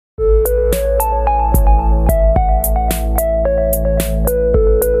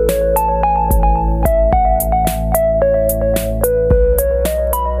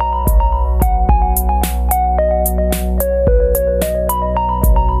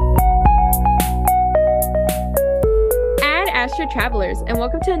travelers, and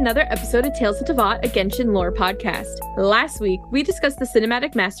welcome to another episode of Tales of Tevat, a Genshin lore podcast. Last week, we discussed the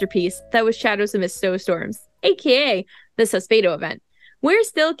cinematic masterpiece that was Shadows Amidst Snowstorms, aka the Suspedo event. We're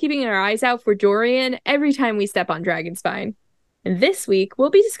still keeping our eyes out for Dorian every time we step on Dragonspine. And this week, we'll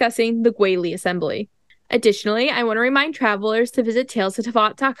be discussing the Guili Assembly. Additionally, I want to remind travelers to visit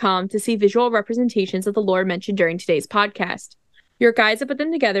talesoftevat.com to see visual representations of the lore mentioned during today's podcast. Your guides have put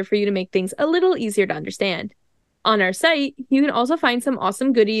them together for you to make things a little easier to understand. On our site, you can also find some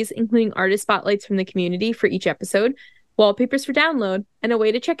awesome goodies, including artist spotlights from the community for each episode, wallpapers for download, and a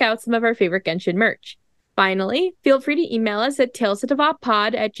way to check out some of our favorite Genshin merch. Finally, feel free to email us at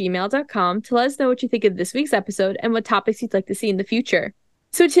talesoftevatpod@gmail.com to let us know what you think of this week's episode and what topics you'd like to see in the future.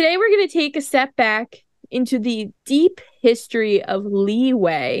 So today we're going to take a step back into the deep history of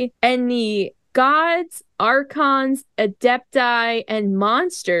Liyue and the gods, archons, adepti, and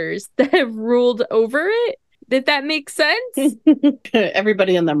monsters that have ruled over it. Did that make sense?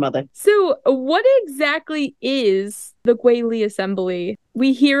 Everybody and their mother. So what exactly is the Guili Assembly?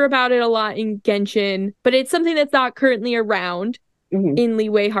 We hear about it a lot in Genshin, but it's something that's not currently around in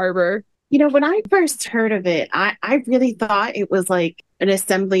Liyue Harbor. You know, when I first heard of it, I really thought it was like an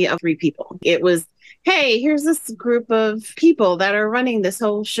assembly of 3 people. It was, hey, here's this group of people that are running this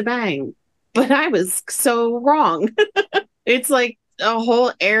whole shebang. But I was so wrong. It's like a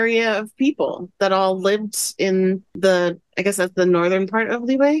whole area of people that all lived in I guess that's the northern part of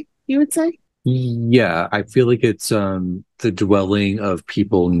Liyue, you would say? Yeah, I feel like it's the dwelling of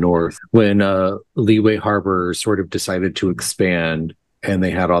people north. When Liyue Harbor sort of decided to expand and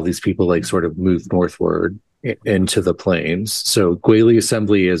they had all these people like sort of move northward into the plains. So Guili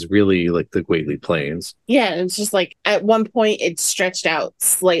Assembly is really like the Guili Plains. Yeah, it's just like at one point it stretched out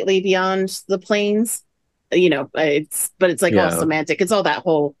slightly beyond the plains. You know, it's like all semantic. It's all the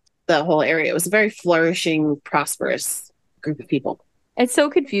whole area. It was a very flourishing, prosperous group of people. It's so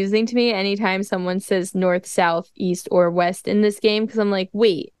confusing to me anytime someone says north, south, east, or west in this game, because I'm like,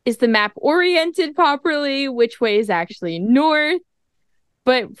 wait, is the map oriented properly? Which way is actually north?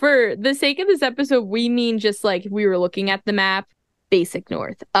 But for the sake of this episode, we mean just like if we were looking at the map, basic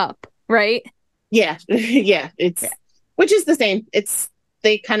north, up, right? Yeah, which is the same. That's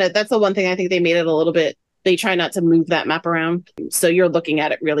the one thing I think they made it a little bit. They try not to move that map around. So you're looking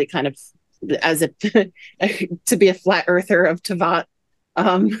at it really kind of as if to be a flat earther of Tevat.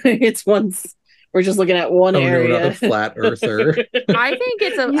 We're just looking at one area. No, not a flat earther. I think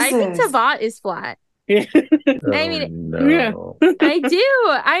Tevat is flat. I mean, no. I do.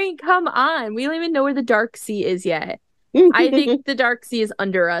 I mean, come on. We don't even know where the Dark Sea is yet. I think the Dark Sea is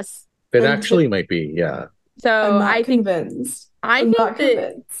under us. It actually might be, yeah. So I think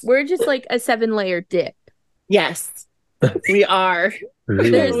that we're just like a 7-layer dip. Yes, we are.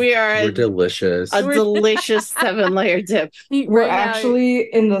 We're delicious. A delicious 7-layer dip. We're actually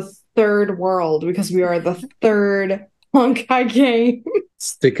in the 3rd world because we are the 3rd Honkai game.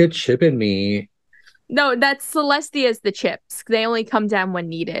 Stick a chip in me. No, that's Celestia's the chips. They only come down when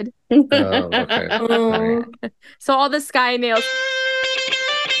needed. Oh, okay. Right. So all the sky nails.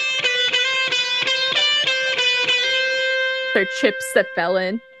 They're chips that fell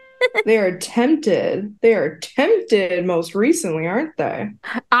in. They are tempted. They are tempted most recently, aren't they?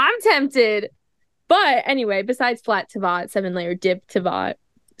 I'm tempted. But anyway, besides flat Tevat, 7-layer dip Tevat,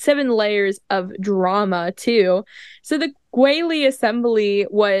 7 layers of drama too. So the Guili Assembly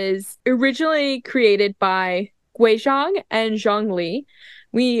was originally created by Guizhong and Zhongli.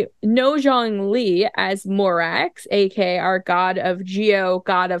 We know Zhongli as Morax, aka our god of geo,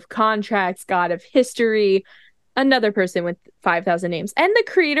 god of contracts, god of history, another person with 5,000 names, and the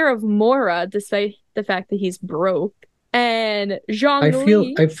creator of Mora, despite the fact that he's broke. And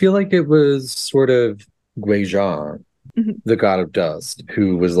Zhongli, I feel like it was sort of Guizhong, the god of dust,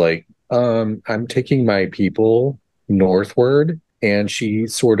 who was like, I'm taking my people northward, and she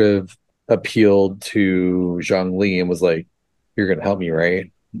sort of appealed to Zhongli and was like, you're gonna help me, right?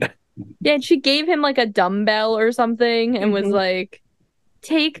 Yeah, and she gave him like a dumbbell or something and was like,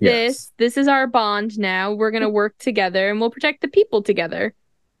 take this. This is our bond now. We're going to work together and we'll protect the people together.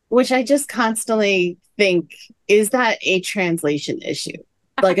 Which I just constantly think, is that a translation issue?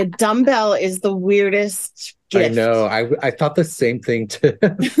 Like a dumbbell is the weirdest gift. I know. I thought the same thing too. I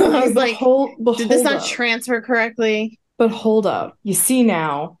was like, did this not transfer correctly? But hold up. You see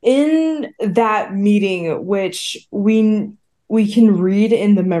now, in that meeting, which we can read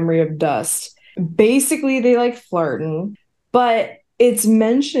in the Memory of Dust, basically they like flirting, but it's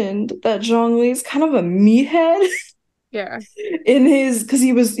mentioned that Zhongli's kind of a meathead. Yeah. Because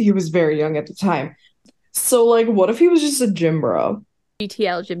he was very young at the time. So like, what if he was just a gym bro?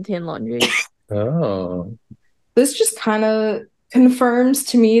 GTL, Gym Tan Laundry. Oh. This just kind of confirms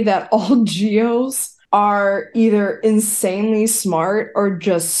to me that all Geos are either insanely smart or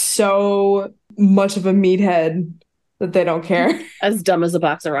just so much of a meathead that they don't care. As dumb as a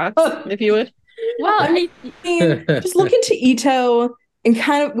box of rocks, if you would. Well, I mean, just look into Ito and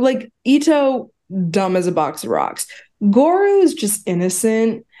kind of like Ito, dumb as a box of rocks. Goro is just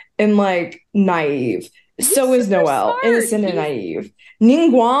innocent and like naive. So is super Noelle, smart. innocent and naive.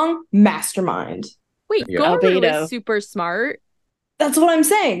 Ningguang, mastermind. Wait, Yeah. Goro Albedo. is super smart. That's what I'm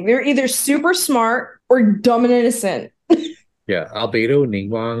saying. They're either super smart or dumb and innocent. Yeah, Albedo,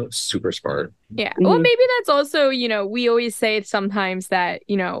 Ningguang, super smart. Yeah. Well, Mhm. maybe that's also, we always say sometimes that,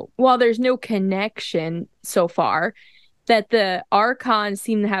 while there's no connection so far, that the Archons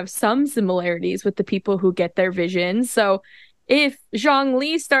seem to have some similarities with the people who get their visions. So if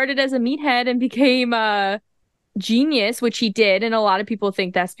Zhongli started as a meathead and became a genius, which he did, and a lot of people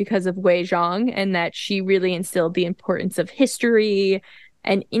think that's because of Wei Zhang and that she really instilled the importance of history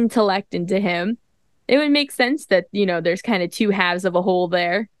and intellect into him, it would make sense that, there's kind of two halves of a whole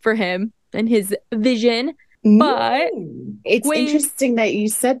there for him and his vision. But It's Wei- interesting that you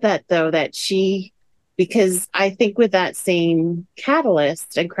said that, though, because I think with that same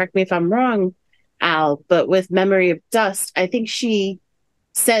catalyst, and correct me if I'm wrong, Al, but with Memory of Dust, I think she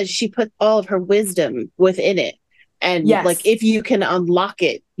says she put all of her wisdom within it. And Yes. like, if you can unlock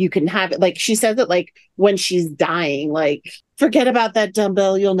it, you can have it. Like, she says it like when she's dying, like, forget about that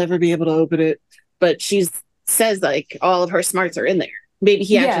dumbbell, you'll never be able to open it. But she says like all of her smarts are in there. Maybe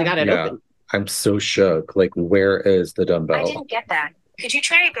he actually got it Yeah. open. I'm so shook. Like, where is the I dumbbell? didn't get that. Could you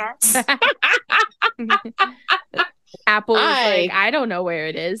try again? Apple is I- like, I don't know where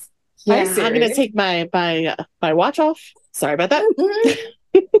it is. Hi, I'm Siri. gonna take my watch off. Sorry about that.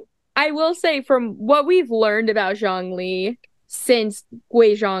 I will say, from what we've learned about Zhongli since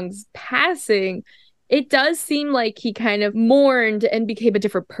Gui Zhang's passing, it does seem like he kind of mourned and became a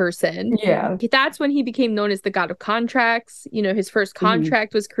different person. Yeah. That's when he became known as the God of Contracts. His first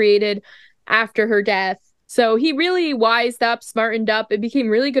contract was created after her death. So he really wised up, smartened up, and became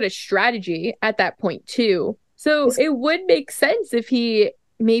really good at strategy at that point, too. So it would make sense if he,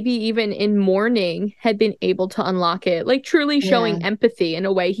 maybe even in mourning, had been able to unlock it, like truly showing empathy in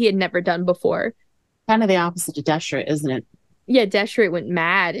a way he had never done before. Kind of the opposite of Deshret, isn't it? Yeah, Deshret went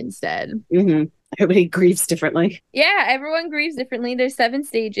mad instead. Mm-hmm. Everybody grieves differently. Yeah, everyone grieves differently. There's 7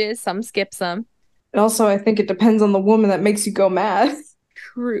 stages. Some skip some. And also, I think it depends on the woman that makes you go mad.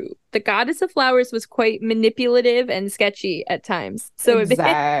 True. The goddess of flowers was quite manipulative and sketchy at times. So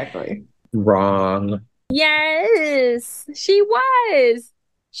Exactly. Wrong. Yes, she was.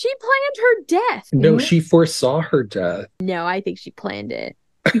 She planned her death. No, Mhm. she foresaw her death. No, I think she planned it.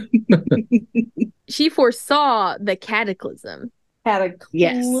 She foresaw the cataclysm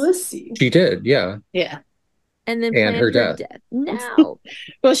Cataclysm. She did, yeah. Yeah. and then And planned her her death. death. No,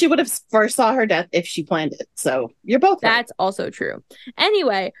 Well, she would have foresaw her death if she planned it. So you're both right. that's also true.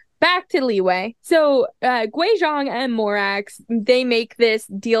 Anyway, back to Li Wei. So Gui Zhang and Morax, they make this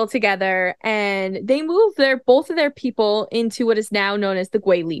deal together and they move both of their people into what is now known as the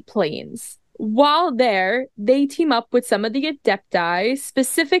Guili Plains. While there, they team up with some of the Adepti,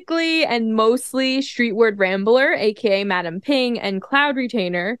 specifically and mostly Streetward Rambler, aka Madame Ping, and Cloud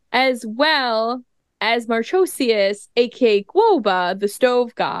Retainer, as well as Marchosius, aka Guoba, the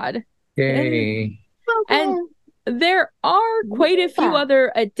Stove God. Yay. And there are quite a few Yeah.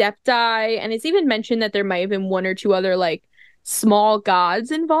 other Adepti, and it's even mentioned that there might have been 1 or 2 other like small gods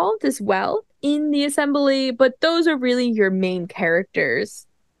involved as well in the assembly, but those are really your main characters.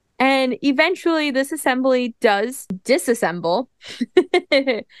 And eventually this assembly does disassemble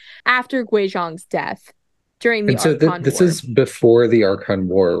after Gui Zhang's death during the And so Archon this War. is before the Archon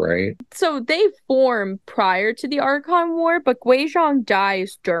War, right? So they form prior to the Archon War, but Gui Zhang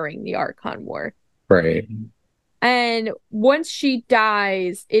dies during the Archon War. Right. And once she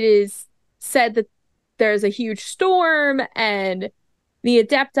dies, it is said that there's a huge storm, and the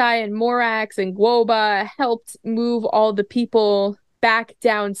Adepti and Morax and Guoba helped move all the people back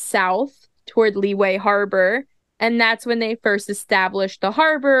down south toward Liyue Harbor. And that's when they first established the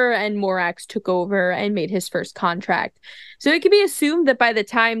harbor, and Morax took over and made his first contract. So it can be assumed that by the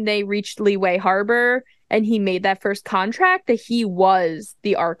time they reached Liyue Harbor and he made that first contract, that he was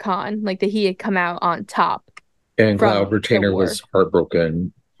the Archon, like that he had come out on top. And From Cloud the Retainer war. was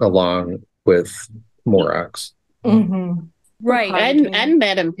heartbroken along with Morax. Mm-hmm. Right. And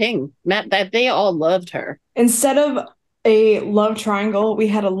Madame Ping. That they all loved her. Instead of a love triangle, we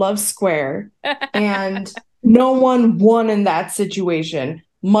had a love square, and no one won in that situation,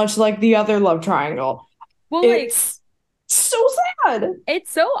 much like the other love triangle. Well, like, It's So sad. It's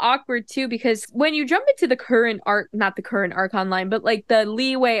so awkward too, because when you jump into the current arc, not the current Archon line, but like the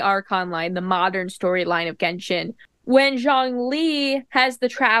Liyue Archon line, the modern storyline of Genshin, when Zhongli has the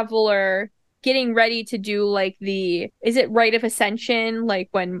Traveler getting ready to do like is it Rite of Ascension, like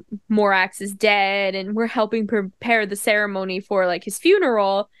when Morax is dead and we're helping prepare the ceremony for like his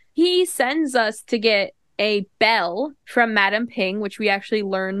funeral, he sends us to get a bell from Madame Ping, which we actually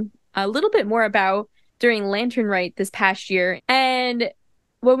learn a little bit more about during Lantern Rite this past year. And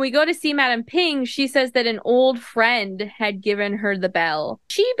when we go to see Madame Ping, she says that an old friend had given her the bell.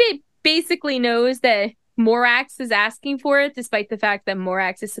 She basically knows that Morax is asking for it, despite the fact that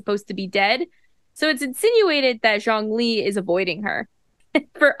Morax is supposed to be dead. So it's insinuated that Zhongli is avoiding her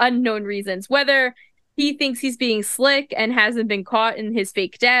for unknown reasons, whether he thinks he's being slick and hasn't been caught in his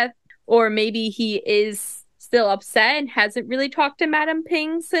fake death, or maybe he is still upset and hasn't really talked to Madame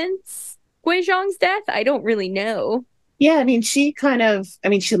Ping since Guizhong's death. I don't really know. Yeah, I mean, she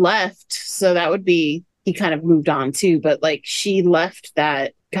left, so that would be, he kind of moved on too, but like she left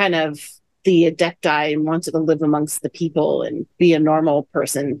that kind of the Adepti and wanted to live amongst the people and be a normal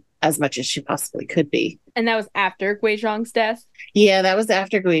person as much as she possibly could be. And that was after Guizhong's death? Yeah, that was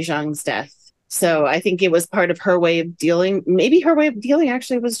after Guizhong's death. So I think it was part of her way of dealing. Maybe her way of dealing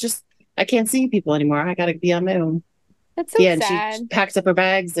actually was just, I can't see people anymore. I got to be on my own. That's so sad. And she packed up her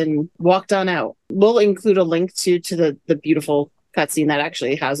bags and walked on out. We'll include a link to the beautiful cutscene that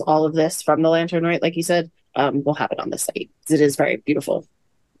actually has all of this from the Lantern Rite, like you said. We'll have it on the site. It is very beautiful.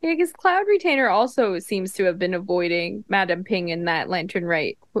 Yeah, because Cloud Retainer also seems to have been avoiding Madame Ping in that Lantern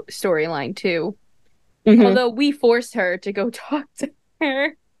Rite storyline too. Mm-hmm. Although we forced her to go talk to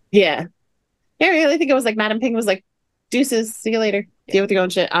her. Yeah. Yeah, I really think it was like Madame Ping was like, deuces, see you later. Deal with your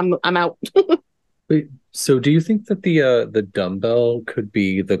own shit. I'm out. Wait, so do you think that the dumbbell could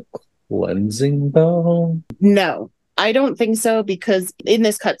be the cleansing bell? No, I don't think so, because in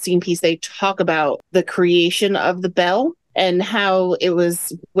this cutscene piece, they talk about the creation of the bell and how it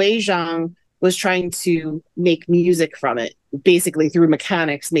was Wei Zhang was trying to make music from it, basically through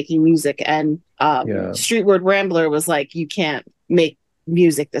mechanics, making music. And Streetward Rambler was like, you can't make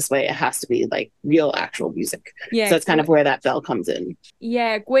music this way. It has to be like real, actual music. Yeah, so it's kind of where that bell comes in.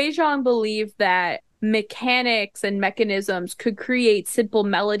 Yeah, Guizhang believed that mechanics and mechanisms could create simple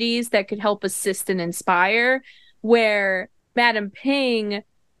melodies that could help assist and inspire, where Madame Ping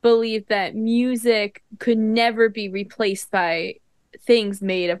believed that music could never be replaced by things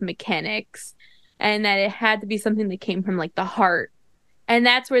made of mechanics, and that it had to be something that came from like the heart. And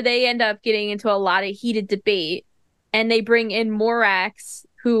that's where they end up getting into a lot of heated debate, and they bring in Morax,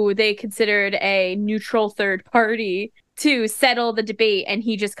 who they considered a neutral third party, to settle the debate, and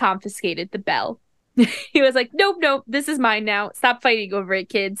he just confiscated the bell. He was like, nope, this is mine now. Stop fighting over it,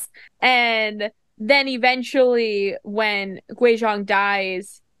 kids. And then eventually, when Guizhang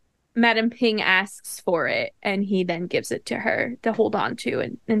dies, Madame Ping asks for it, and he then gives it to her to hold on to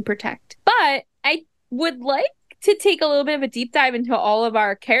and protect. But I would like to take a little bit of a deep dive into all of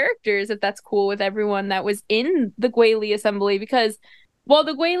our characters, if that's cool with everyone that was in the Guili Assembly, because while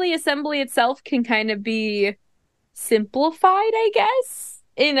the Guili Assembly itself can kind of be simplified, I guess,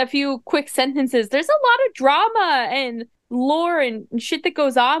 in a few quick sentences, there's a lot of drama and lore and shit that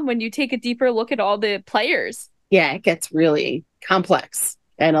goes on when you take a deeper look at all the players. Yeah, it gets really complex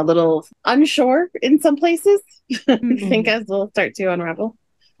and a little unsure in some places. I think as we'll start to unravel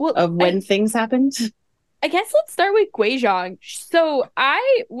of when things happened. I guess let's start with Guizhang. So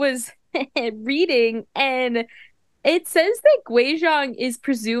I was reading, and it says that Guizhang is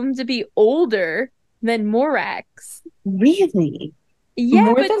presumed to be older than Morax. Really? Yeah,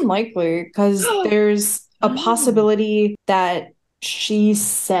 more than likely, because there's a possibility that she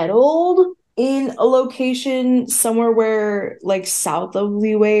settled in a location somewhere where, like, south of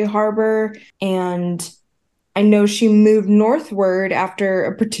Liyue Harbor, and I know she moved northward after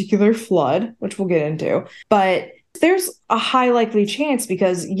a particular flood, which we'll get into, but there's a high likely chance,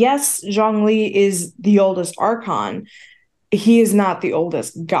 because yes, Zhongli is the oldest Archon. He is not the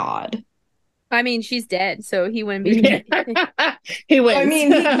oldest god. I mean, she's dead, so he wouldn't be. He wins. I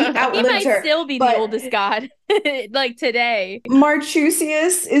mean, he might still be the oldest god, like today.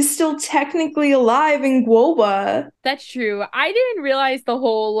 Marchusius is still technically alive in Guoba. That's true. I didn't realize the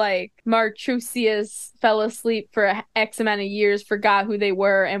whole, like, Marchusius fell asleep for X amount of years, forgot who they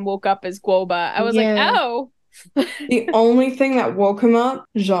were, and woke up as Guoba. I was like, oh. The only thing that woke him up,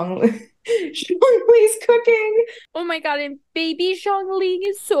 Zhongli. Zhongli's cooking. Oh my god, and baby Zhongli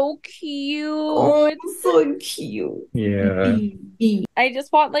is so cute. Oh, it's so cute. Yeah. I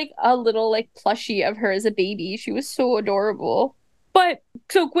just want like a little like plushie of her as a baby. She was so adorable. But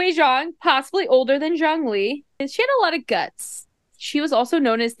so Guizhang, possibly older than Zhongli, She had a lot of guts. She was also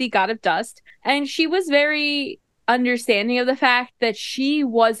known as the god of dust, and she was very understanding of the fact that she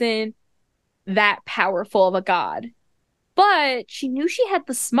wasn't that powerful of a god. But she knew she had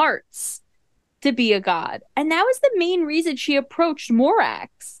the smarts to be a god. And that was the main reason she approached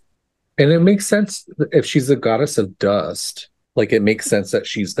Morax. And it makes sense if she's a goddess of dust. Like, it makes sense that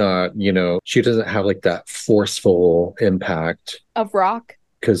she's not, she doesn't have like that forceful impact of rock.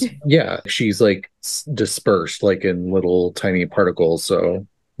 Because, yeah, she's like dispersed like in little tiny particles. So it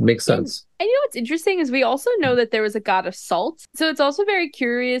makes sense. And you know what's interesting is we also know that there was a god of salt. So it's also very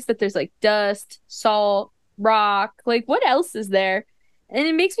curious that there's like dust, salt, rock. Like, what else is there? And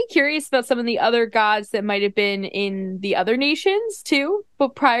it makes me curious about some of the other gods that might have been in the other nations too,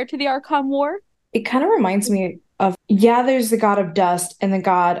 but prior to the Archon War. It kind of reminds me of, there's the god of dust and the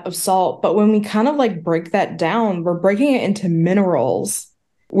god of salt, but when we kind of like break that down, we're breaking it into minerals,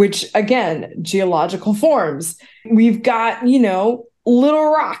 which again, geological forms. We've got,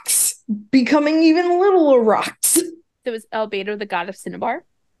 little rocks becoming even littler rocks. There was Albedo, the god of cinnabar.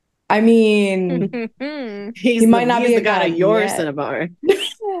 I mean, he might not be the god of your cinnabar.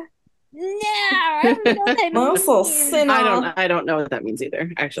 No, I don't know what that means. I don't know what that means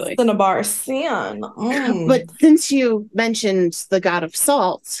either, actually. Cinnabar sin. But since you mentioned the god of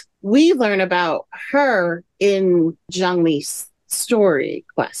salt, we learn about her in Zhongli's story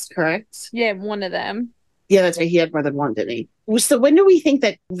quest, correct? Yeah, one of them. Yeah, that's right. He had more than one, didn't he? So when do we think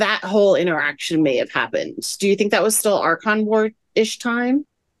that whole interaction may have happened? Do you think that was still Archon War-ish time?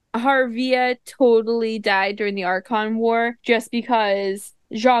 Harvia totally died during the Archon War just because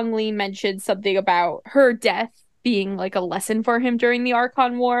Zhongli mentioned something about her death being like a lesson for him during the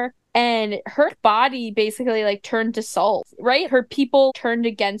Archon War. And her body basically like turned to salt, right? Her people turned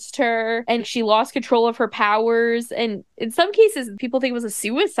against her and she lost control of her powers. And in some cases, people think it was a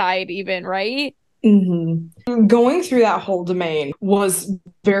suicide even, right? Mm-hmm. Going through that whole domain was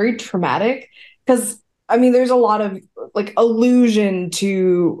very traumatic because, I mean, there's a lot of like allusion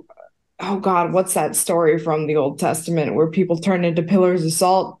to, oh God, what's that story from the Old Testament where people turn into pillars of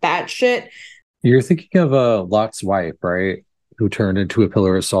salt? That shit. You're thinking of Lot's wife, right? Who turned into a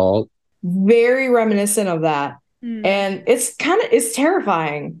pillar of salt. Very reminiscent of that. And it's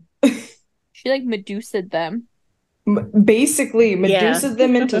terrifying. She like Medusa'd them. Basically, Medusa'd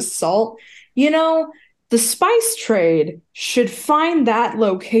them into salt. The spice trade should find that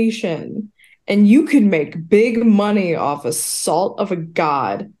location and you could make big money off a salt of a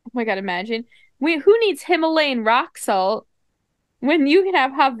god. Oh my God, imagine. Who needs Himalayan rock salt when you can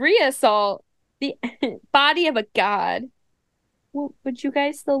have Havria salt, the body of a god? Well, would you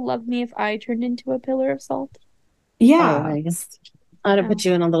guys still love me if I turned into a pillar of salt? Yeah. I'd have put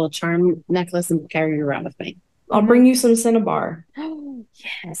you in a little charm necklace and carry you around with me. I'll bring you some cinnabar. Oh,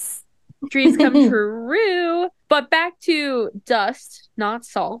 yes. Dreams come true. But back to dust, not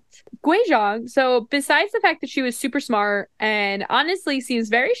salt. Guizhong, so besides the fact that she was super smart and honestly seems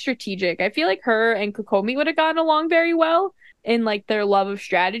very strategic, I feel like her and Kokomi would have gotten along very well in like their love of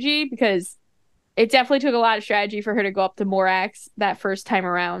strategy, because it definitely took a lot of strategy for her to go up to Morax that first time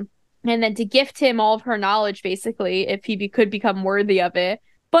around. And then to gift him all of her knowledge, basically, if he could become worthy of it.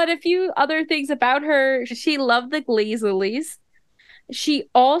 But a few other things about her, she loved the glaze lilies. She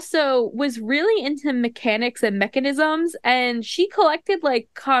also was really into mechanics and mechanisms, and she collected like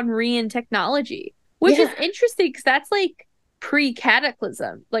Conrian technology, which is interesting because that's like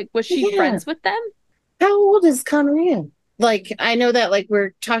pre-cataclysm. Like, was she friends with them? How old is Conrian? Like, I know that like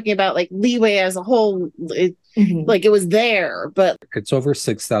we're talking about like Leeway as a whole, like it was there, but it's over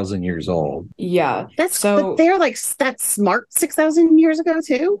 6,000 years old. Yeah, but they're like that smart 6,000 years ago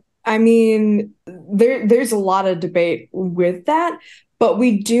too. I mean, there's a lot of debate with that, but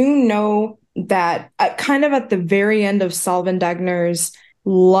we do know that kind of at the very end of Salvan Dagnar's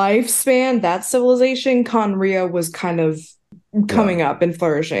lifespan, that civilization, Conria, was kind of coming up and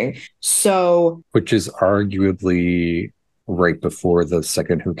flourishing. So, which is arguably right before the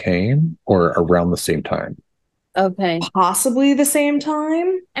second Who Came, or around the same time. Okay. Possibly the same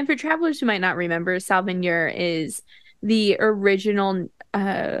time. And for travelers who might not remember, Salvanur is the original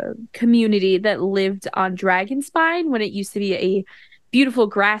community that lived on Dragonspine when it used to be a beautiful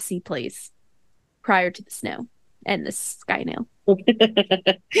grassy place prior to the snow and the skynail.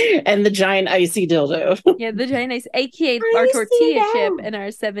 And the giant icy dildo. Yeah, the giant ice, aka our tortilla chip and our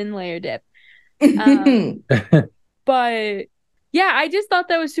 7-layer dip. But yeah, I just thought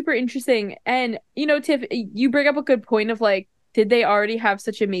that was super interesting. And, you know, Tiff, you bring up a good point of like, did they already have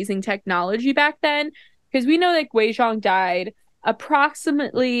such amazing technology back then? Because we know that Guizhong died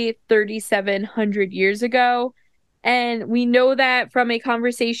approximately 3,700 years ago. And we know that from a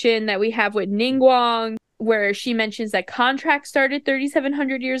conversation that we have with Ningguang, where she mentions that contract started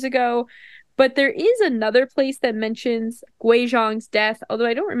 3,700 years ago. But there is another place that mentions Guizhong's death, although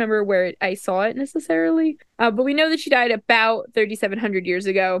I don't remember where I saw it necessarily. But we know that she died about 3,700 years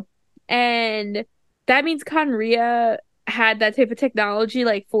ago. And that means Conria had that type of technology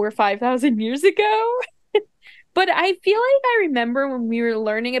like 4,000 or 5,000 years ago. But I feel like I remember when we were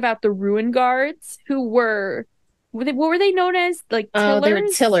learning about the ruin guards who what were they known as? Like tillers? They were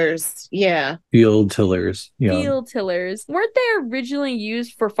tillers. Yeah. Field tillers. Yeah. Field tillers. Weren't they originally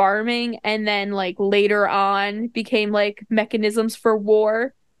used for farming and then like later on became like mechanisms for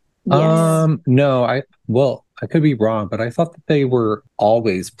war? No, I could be wrong, but I thought that they were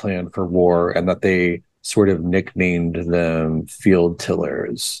always planned for war and that they sort of nicknamed them field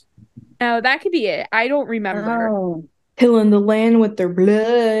tillers. Oh, that could be it. I don't remember. Oh. Tilling the land with their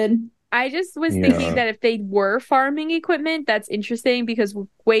blood. I just was thinking that if they were farming equipment, that's interesting because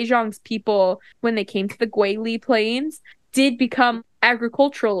Guizhong's people, when they came to the Guili plains, did become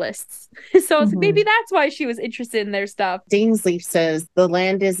agriculturalists. So I was like, maybe that's why she was interested in their stuff. Dainsleif says the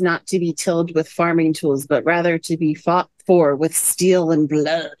land is not to be tilled with farming tools, but rather to be fought for with steel and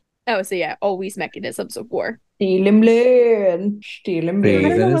blood. Oh, so yeah, always mechanisms of war. Stealing blood. Stealing blood.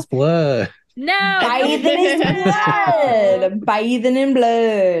 Bathing his blood. No! Bathing his blood. Bathing in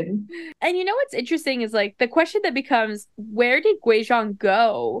blood. And you know what's interesting is like the question that becomes, where did Guizhong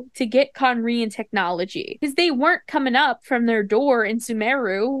go to get Conrian technology? Because they weren't coming up from their door in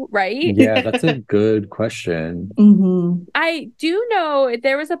Sumeru, right? Yeah, that's a good question. Mm-hmm. I do know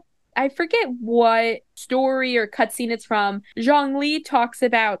there was I forget what story or cutscene it's from. Zhongli talks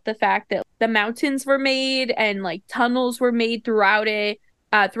about the fact that the mountains were made and like tunnels were made throughout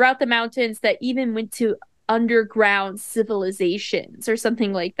the mountains that even went to underground civilizations or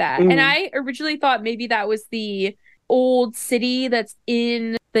something like that. And I originally thought maybe that was the old city that's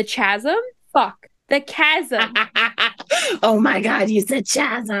in the chasm. The chasm. Oh my God, you said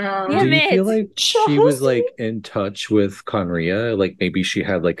chasm. Damn Do you feel it. like she was like in touch with Conria? Like maybe she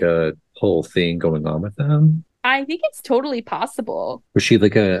had like a whole thing going on with them? I think it's totally possible. Was she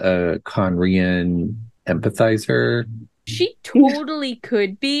like a Conrian empathizer? She totally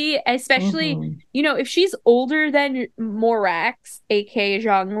could be, especially, you know, if she's older than Morax, aka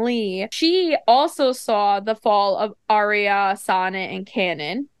Zhongli. She also saw the fall of Arya, Sana, and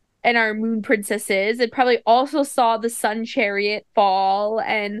Kanon, and our moon princesses, and probably also saw the sun chariot fall.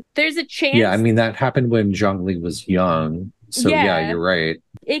 And there's a chance. Yeah, I mean, that happened when Zhongli was young. So yeah, you're right.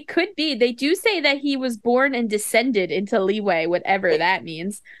 It could be. They do say that he was born and descended into Liyue, whatever that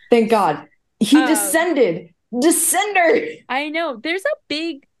means. Thank God. He descended. Descender. I know. There's a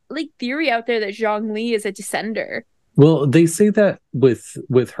big like theory out there that Zhongli is a descender. Well, they say that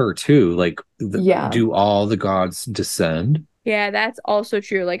with her too. Like, do all the gods descend? Yeah, that's also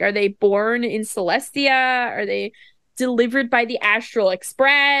true. Like, are they born in Celestia? Are they delivered by the Astral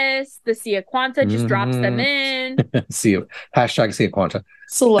Express? The Sia Quanta just drops them in. Hashtag Sia Quanta.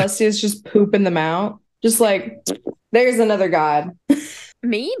 Celestia's just pooping them out. Just like, there's another god.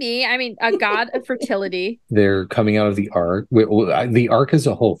 Maybe. I mean, a god of fertility. They're coming out of the Ark. The Ark is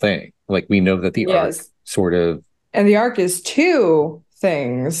a whole thing. Like, we know that the Ark sort of... And the Ark is two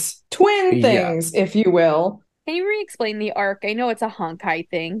things. Twin things, if you will. Can you re-explain the Ark? I know it's a Honkai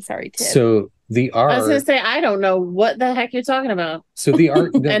thing. Sorry, Tim. So, the Ark... I was going to say, I don't know what the heck you're talking about. So, the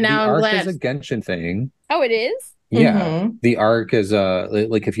Ark, the Ark is a Genshin thing. Oh, it is? Yeah, the Ark is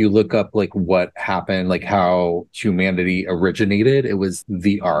like if you look up like what happened, like how humanity originated, it was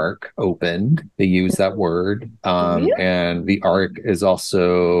the Ark opened. They use that word, and the Ark is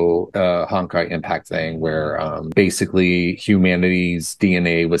also a Honkai Impact thing where basically humanity's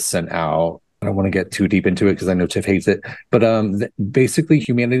DNA was sent out. I don't want to get too deep into it because I know Tiff hates it, but basically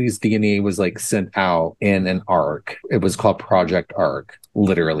humanity's DNA was like sent out in an Ark. It was called Project Ark,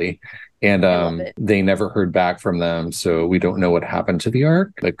 literally. And they never heard back from them, so we don't know what happened to the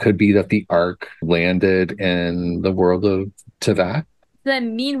Ark. It could be that the Ark landed in the world of Teyvat.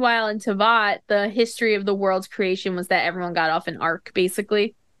 Then meanwhile in Teyvat, the history of the world's creation was that everyone got off an Ark,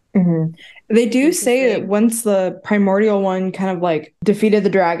 basically. They do say that once the primordial one kind of like defeated the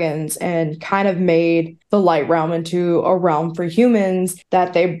dragons and kind of made the light realm into a realm for humans,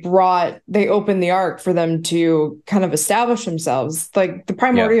 that they opened the Ark for them to kind of establish themselves. Like the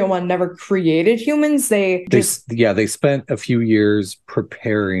primordial one never created humans. They spent a few years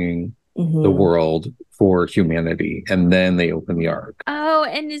preparing the world for humanity, and then they opened the Ark. Oh,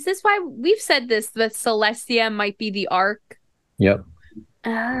 and is this why we've said this, that Celestia might be the Ark? Yep.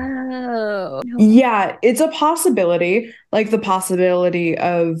 Oh. Yeah, it's a possibility, like the possibility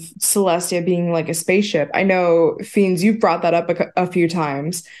of Celestia being like a spaceship. I know, Fiends, you've brought that up a few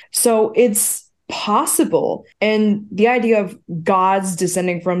times. So it's possible. And the idea of gods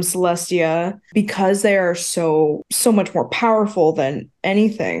descending from Celestia, because they are so much more powerful than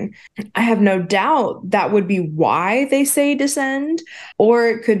anything, I have no doubt that would be why they say descend, or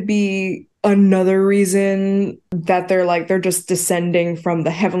it could be another reason that they're just descending from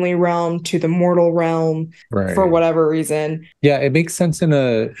the heavenly realm to the mortal realm for whatever reason. Yeah, it makes sense in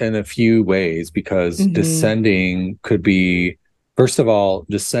a few ways, because descending could be, first of all,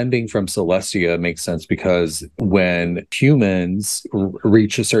 descending from Celestia makes sense because when humans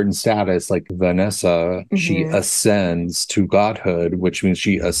reach a certain status, like Vanessa, she ascends to godhood, which means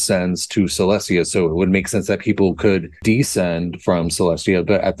she ascends to Celestia. So it would make sense that people could descend from Celestia.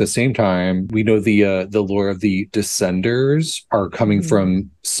 But at the same time, we know the lore of the descenders are coming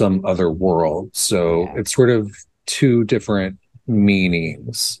from some other world. So it's sort of two different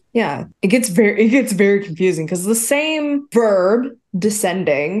meanings. Yeah, it gets very confusing because the same verb,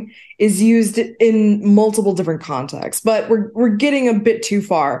 descending, is used in multiple different contexts, but we're getting a bit too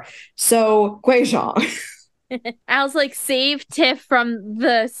far. So Guizhong. I was like, save Tiff from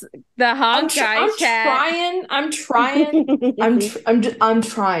the Honkai chat. I'm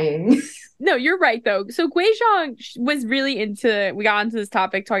trying. No, you're right though. So Guizhong was really into. We got into this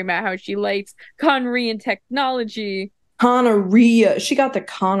topic talking about how she likes Korean technology. Gonorrhea. She got the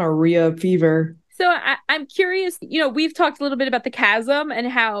gonorrhea fever. So I'm curious, we've talked a little bit about the chasm and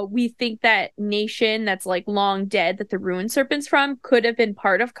how we think that nation that's like long dead that the ruined serpent's from could have been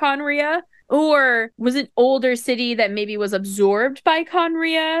part of Conria. Or was an older city that maybe was absorbed by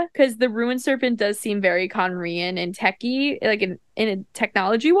Conria? Because the ruined serpent does seem very Conrian and techy, like in a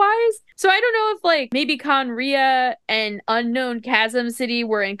technology wise. So I don't know if like maybe Conria and unknown chasm city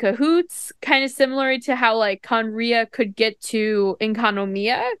were in cahoots, kind of similar to how like Conria could get to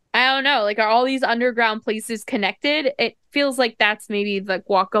Enkanomiya. I don't know. Like, are all these underground places connected? It feels like that's maybe the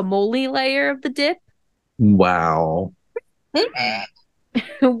guacamole layer of the dip. Wow.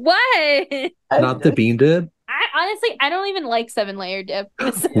 What? Not the bean dip? I don't even like 7-layer dip.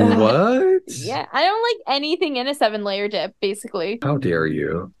 What? Yeah, I don't like anything in a 7-layer dip, basically. How dare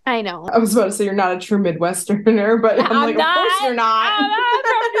you? I know. I was about to say you're not a true Midwesterner, but I'm like, not, of course you're not. I'm not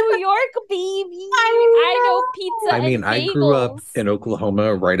from New York, baby. I know pizza. I mean, and I grew up bagels. in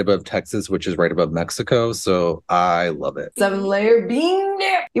Oklahoma, right above Texas, which is right above Mexico, so I love it. 7-layer bean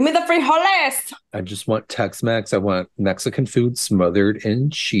dip. Give me the frijoles. I just want Tex-Mex. I want Mexican food smothered in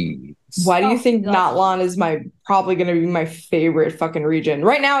cheese. Why do you think Natlan is probably going to be my favorite fucking region?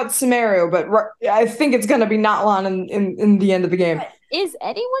 Right now it's Sumeru, but I think it's going to be Natlan in the end of the game. Is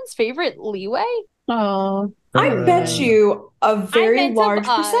anyone's favorite Leeway? Oh, I bet you a very large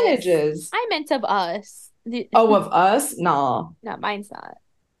percentages. I meant of us. Oh, of us? Nah. No, mine's not.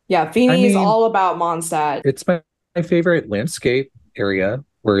 Yeah, Feeny is all about Mondstadt. It's my favorite landscape area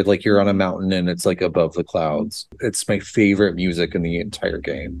where like you're on a mountain and it's like above the clouds. It's my favorite music in the entire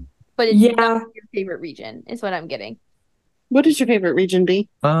game. But it's not your favorite region, is what I'm getting. What is your favorite region, B?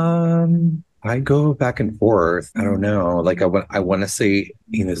 I go back and forth. I don't know. Like I want to say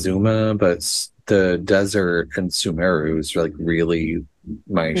Inazuma, but the desert and Sumeru is like really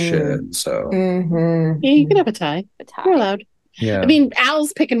my shit. So yeah, you can have a tie. You're allowed. Yeah. I mean,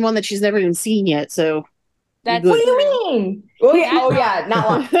 Al's picking one that she's never even seen yet, so. That's what do you mean? Oh yeah, not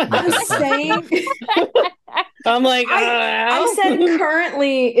long. I'm saying. I'm like, I said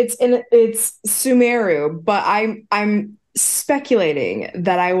currently it's Sumeru, but I'm speculating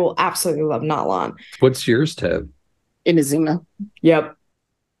that I will absolutely love Natlan. What's yours, Ted? Inazuma. Yep.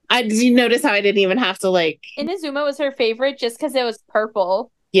 Did you notice how I didn't even have to like? Inazuma was her favorite just because it was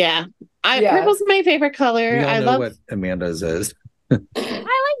purple. Yeah, purple's my favorite color. We all I know love what Amanda's is. I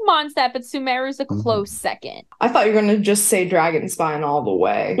like Mondstadt, but Sumeru's a close second. I thought you were going to just say Dragon Spine all the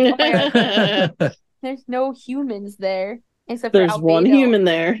way. There's no humans there. Except there's for one human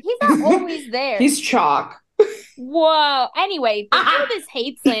there. He's not always there. He's chalk. Whoa. Anyway, before this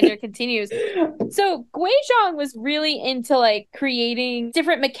hate slander continues, so Guizhong was really into like creating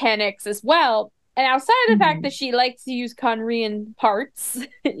different mechanics as well. And outside of the fact that she likes to use Conrian parts,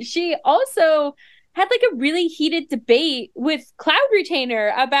 she also had like a really heated debate with Cloud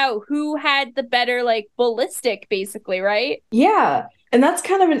Retainer about who had the better like ballistic, basically, right? Yeah. And that's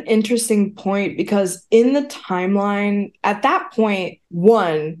kind of an interesting point because in the timeline, at that point,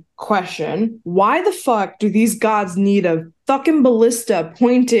 one question, why the fuck do these gods need a fucking ballista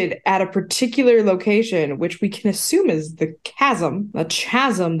pointed at a particular location, which we can assume is the chasm, the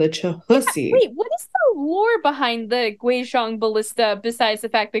Chahusi? Yeah, wait, what is the lore behind the Guizhong ballista besides the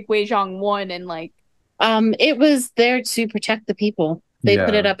fact that Guizhong won and like it was there to protect the people. They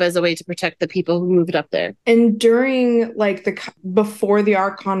put it up as a way to protect the people who moved up there. And during before the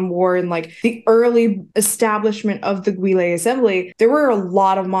Archon War and the early establishment of the Guili Assembly, there were a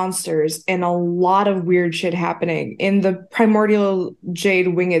lot of monsters and a lot of weird shit happening. In the primordial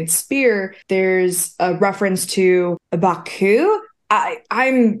jade winged spear, there's a reference to a Baku.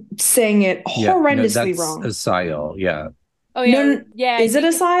 I'm saying it horrendously wrong. Asael, yeah. Oh yeah, No, yeah. Is it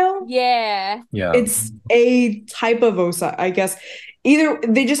Asael? Yeah. It's a type of Osa, I guess. Either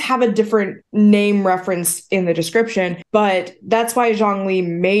they just have a different name reference in the description, but that's why Zhongli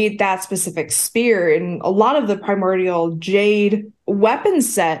made that specific spear. And a lot of the primordial jade weapon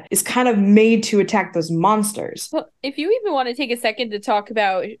set is kind of made to attack those monsters. Well, if you even want to take a second to talk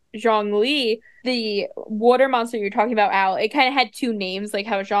about Zhongli, the water monster you're talking about, Al, it kind of had two names, like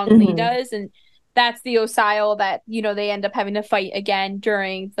how Zhongli does, and that's the Osael that, they end up having to fight again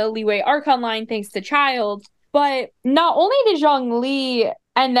during the Liyue Archon line, thanks to Child. But not only did Zhongli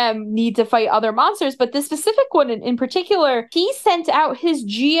and them need to fight other monsters, but this specific one in particular, he sent out his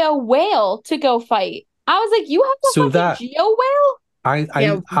Geo whale to go fight. I was like, you have a fucking Geo whale?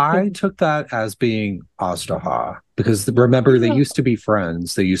 I took that as being Astaha, because remember, they used to be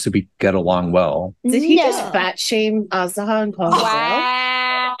friends. They used to get along well. Did he just fat shame Azaha and call him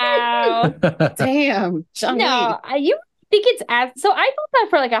Wow. Damn. No, you think it's so I thought that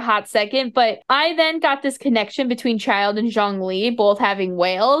for a hot second, but I then got this connection between Child and Zhongli both having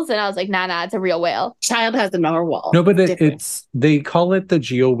whales, and I was like, nah, it's a real whale. Child has a narwhal. No, but they call it the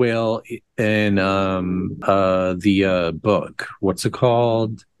Geo whale in the book. What's it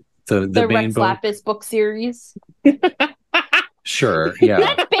called? The main Rex Lapis book series. Sure, yeah.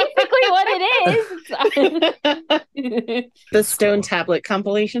 That's basically what it is. The stone tablet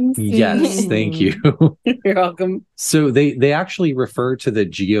compilations. Yes, thank you. You're welcome. So they actually refer to the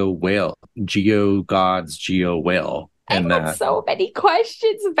Geo whale, Geo gods, Geo whale. I had so many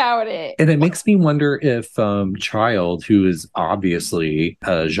questions about it. And it makes me wonder if Child, who is obviously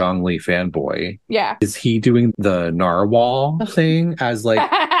a Zhongli fanboy, is he doing the narwhal thing as an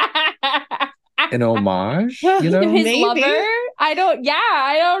homage? His Maybe. lover? I don't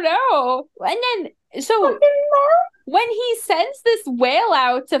know. And then, so when he sends this whale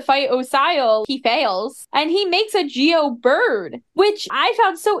out to fight Osael, he fails, and he makes a Geo bird, which I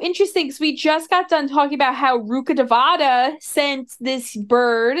found so interesting because we just got done talking about how Ruka Devada sent this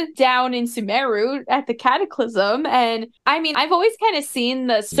bird down in Sumeru at the Cataclysm. And I mean, I've always kind of seen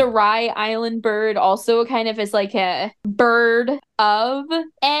the Sarai Island bird also kind of as a bird of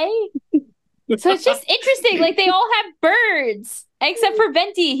A. So it's just interesting. They all have birds, except for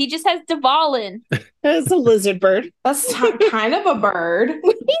Venti. He just has Dvalin. It's a lizard bird. That's kind of a bird.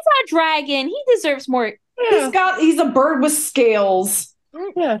 He's a dragon. He deserves more. Yeah. He's a bird with scales.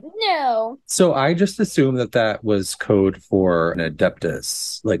 Yeah. No. So I just assumed that was code for an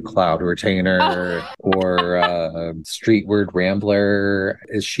Adeptus, like Cloud Retainer or Street Word Rambler.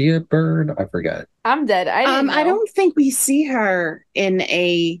 Is she a bird? I forget. I'm dead. I don't think we see her in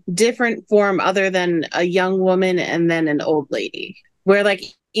a different form other than a young woman and then an old lady. Where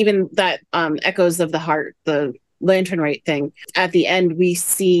even that Echoes of the Heart, the Lantern Rite thing, at the end we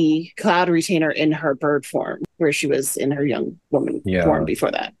see Cloud Retainer in her bird form, where she was in her young woman form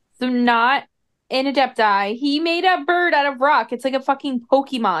before that. So not in Adepti. He made a bird out of rock. It's like a fucking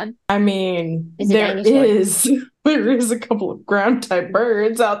Pokemon. I mean, there is a couple of ground type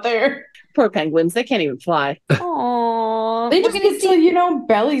birds out there. Poor penguins, they can't even fly. Aww. They just get to,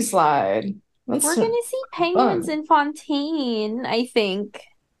 belly slide. We're gonna see penguins in Fontaine, I think.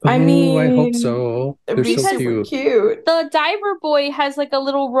 I mean, I hope so. They're so cute. The diver boy has a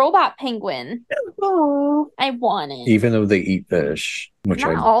little robot penguin. Oh, I want it. Even though they eat fish, which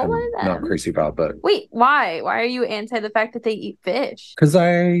I'm not crazy about, but wait, why? Why are you anti the fact that they eat fish? because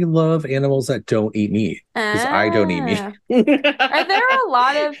I love animals that don't eat meat. Because I don't eat meat. Are there a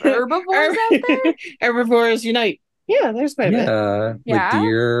lot of herbivores out there? Herbivores unite. Yeah, there's quite a bit. Like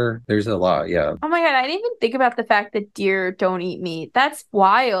deer, there's a lot. Yeah. Oh my god, I didn't even think about the fact that deer don't eat meat. That's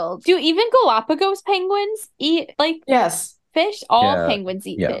wild. Do even Galapagos penguins eat yes fish? All penguins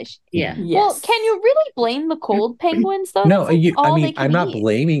eat fish. Yeah. Yes. Well, can you really blame the cold penguins though? No, I'm not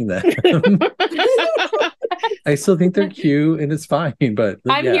blaming them. I still think they're cute and it's fine, but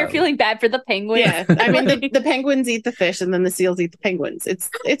I'm here feeling bad for the penguins. Yeah, I mean the penguins eat the fish and then the seals eat the penguins.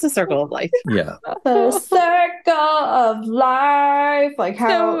 It's a circle of life. Yeah. The circle of life,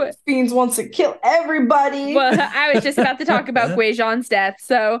 how fiends wants to kill everybody. Well, I was just about to talk about Guizhong's death.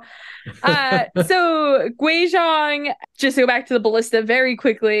 So Guizhong, just to go back to the ballista very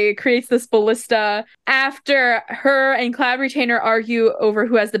quickly, creates this ballista after her and Cloud Retainer argue over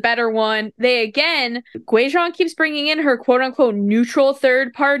who has the better one. Guizhong Guizhong keeps bringing in her quote-unquote neutral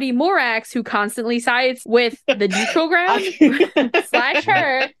third party Morax, who constantly sides with the neutral ground slash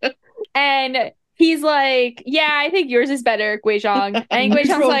her. And he's like, yeah, I think yours is better, Guizhong. And Guizhong's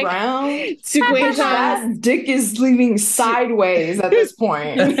Neutral like, ground. To Guizhong, That dick is leaning sideways at this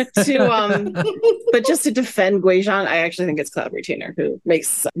point. but just to defend Guizhong, I actually think it's Cloud Retainer who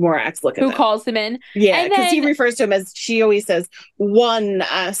makes Morax look at who them. calls him in. Yeah, And because he then- refers to him as, she always says, one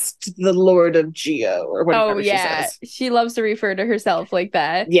asked the Lord of Geo, or whatever Oh, yeah. she says. She loves to refer to herself like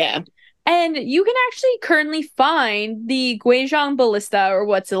that. Yeah. And you can actually currently find the Guizhong Ballista, or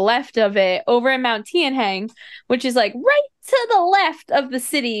what's left of it, over in Mount Tianheng, which is like right to the left of the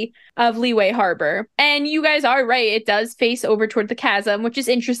city of Liyue Harbor. And you guys are right, it does face over toward the chasm, which is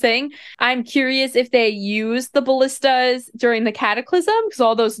interesting. I'm curious if they used the ballistas during the cataclysm, because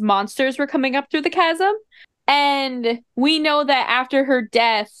all those monsters were coming up through the chasm. And we know that after her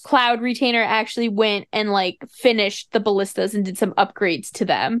death, Cloud Retainer actually went and like finished the ballistas and did some upgrades to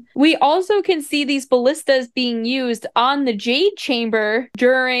them. We also can see these ballistas being used on the Jade Chamber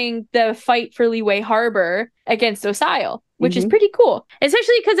during the fight for Liyue Harbor against Osile, which is pretty cool.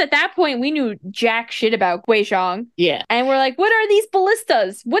 Especially because at that point we knew jack shit about Guizhong. Yeah. And we're like, what are these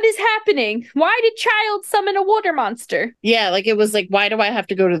ballistas? What is happening? Why did Child summon a water monster? Yeah, like it was like, why do I have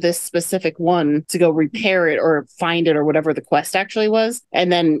to go to this specific one to go repair it or find it or whatever the quest actually was?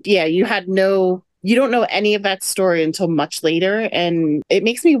 And then, yeah, you don't know any of that story until much later. And it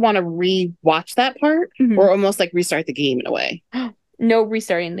makes me want to re-watch that part or almost like restart the game in a way. No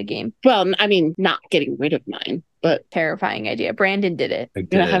restarting the game. Well, I mean, not getting rid of mine, but Terrifying idea. Brandon did it. I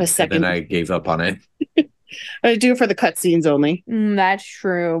did, Gonna have a and second. then I gave up on it. I do it for the cutscenes only. That's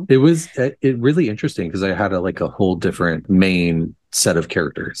true. It was really interesting because I had a whole different main set of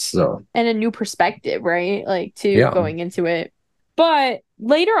characters. So And a new perspective, right? Like, to Yeah. going into it. But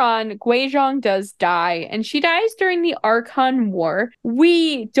later on, Guizhong does die, and she dies during the Archon War.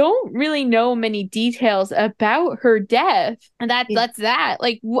 We don't really know many details about her death. And that's that.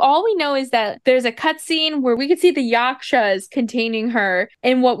 Like, all we know is that there's a cutscene where we can see the Yakshas containing her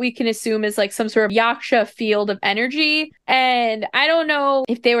in what we can assume is like some sort of Yaksha field of energy. And I don't know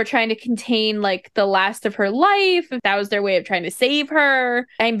if they were trying to contain like the last of her life, if that was their way of trying to save her.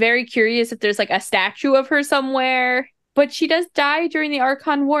 I'm very curious if there's like a statue of her somewhere. But she does die during the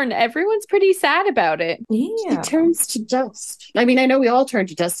Archon War, and everyone's pretty sad about it. She Yeah. turns to dust. I mean, I know we all turn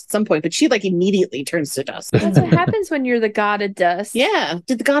to dust at some point, but she like immediately turns to dust. That's what happens when you're the god of dust. Yeah.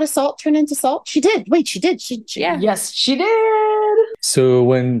 Did the god of salt turn into salt? She did. Wait, she did. She Yeah. Yes, she did. So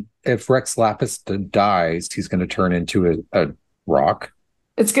if Rex Lapis dies, he's going to turn into a rock.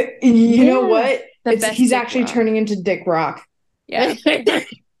 It's good. You know Yeah. what? The best He's Dick actually Rock. turning into Dick Rock. Yeah.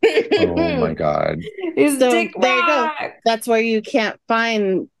 Oh my god! He's So, Dick there you go. Rock. That's why you can't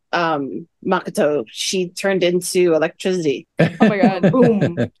find Makoto. She turned into electricity. Oh my god.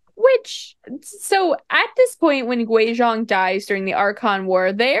 Boom. So at this point, when Guizhong dies during the Archon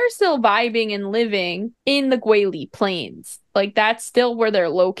War, they are still vibing and living in the Guili Plains. Like, that's still where they're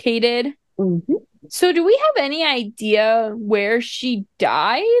located. Mm-hmm. So do we have any idea where she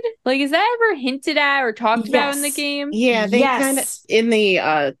died? Like, is that ever hinted at or talked about in the Yes. game? Yeah, they Yes. kind of in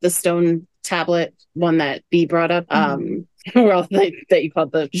the stone tablet one that B brought up. Well, that you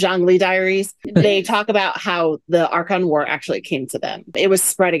called the Zhongli Diaries. They talk about how the Archon War actually came to them. It was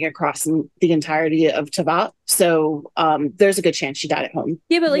spreading across the entirety of Tavat. So there's a good chance she died at home.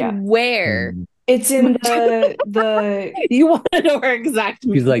 Yeah, but like, Yeah. where? It's in the You want to know her exact?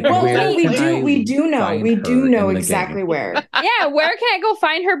 He's like, well, where no, we can I do know. find We her do know in the exactly game? where. Yeah, where can I go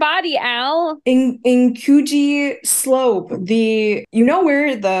find her body, Al? In Kuji Slope, you know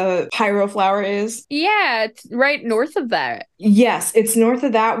where the pyro flower is? Yeah, it's right north of that. Yes, it's north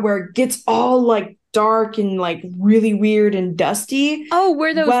of that where it gets all like dark and like really weird and dusty. Oh,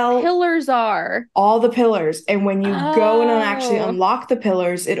 where those Well- pillars are. All the pillars. And when you go and actually Oh. unlock the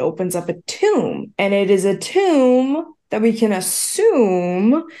pillars, it opens up a tomb. And it is a tomb that we can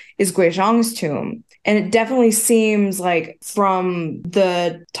assume is Guizhong's tomb. And it definitely seems like from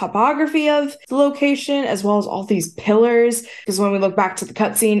the topography of the location, as well as all these pillars, because when we look back to the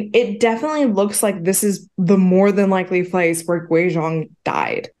cutscene, it definitely looks like this is the more than likely place where Guizhong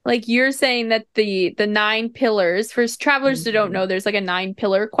died. Like, you're saying that the 9 pillars, for travelers who don't know, there's like a 9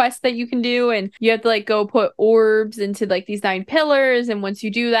 pillar quest that you can do, and you have to like go put orbs into like these 9 pillars, and once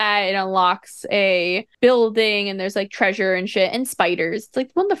you do that, it unlocks a building, and there's like treasure and shit and spiders. It's like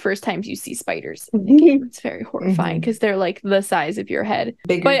one of the first times you see spiders in the game. It's very horrifying because they're like the size of your head.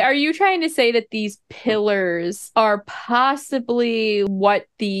 Bigger. But are you trying to say that these pillars are possibly what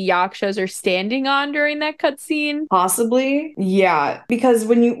the Yakshas are standing on during that cutscene? Possibly. Yeah. Because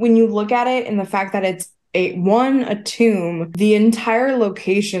when you look at it and the fact that it's a tomb. The entire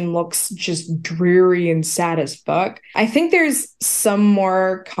location looks just dreary and sad as fuck. I think there's some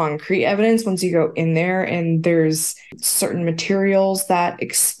more concrete evidence once you go in there, and there's certain materials that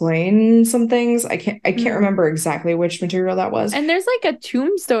explain some things. I can't remember exactly which material that was. And there's like a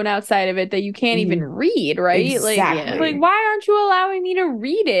tombstone outside of it that you can't even read, right? Exactly. Like why aren't you allowing me to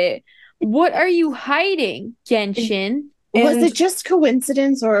read it? What are you hiding, Genshin? Was it just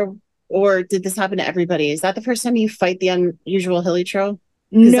coincidence, or did this happen to everybody? Is that the first time you fight the unusual Hilly-Tro?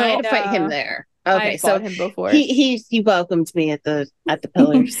 Because I had to fight him there. Okay, I fought him before. He welcomed me at the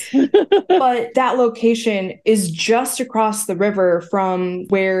pillars. But that location is just across the river from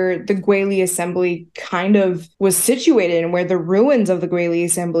where the Guili Assembly kind of was situated, and where the ruins of the Guili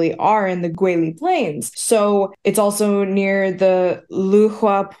Assembly are in the Guili Plains. So it's also near the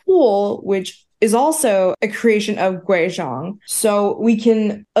Luhua Pool, which is also a creation of Guizhong. So we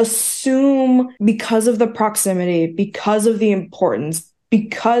can assume, because of the proximity, because of the importance,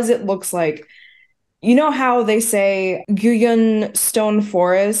 because it looks like, you know how they say Guyun Stone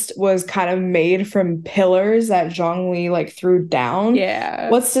Forest was kind of made from pillars that Zhongli like threw down? Yeah.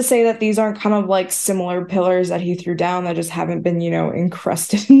 What's to say that these aren't kind of like similar pillars that he threw down that just haven't been,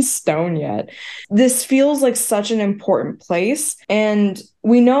 encrusted in stone yet? This feels like such an important place. And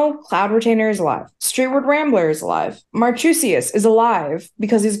we know Cloud Retainer is alive. Streetward Rambler is alive. Marchusius is alive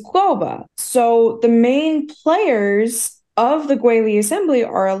because he's Guoba. So the main players of the Guili Assembly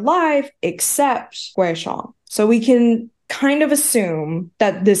are alive except Guizhong. So we can kind of assume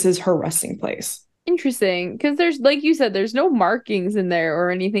that this is her resting place. Interesting, because there's, like you said, there's no markings in there or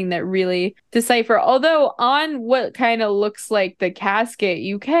anything that really decipher. Although on what kind of looks like the casket,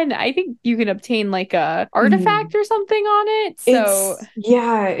 I think you can obtain like a artifact or something on it. So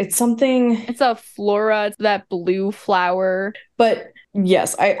it's something. It's a flora, it's that blue flower. But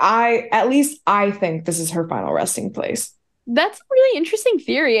yes, I at least I think this is her final resting place. That's a really interesting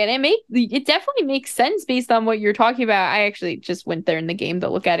theory, and it definitely makes sense based on what you're talking about. I actually just went there in the game to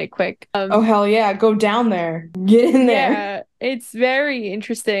look at it quick. Oh hell yeah, go down there, get in there. Yeah, it's very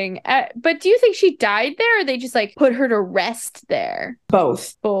interesting. But do you think she died there, or they just like put her to rest there?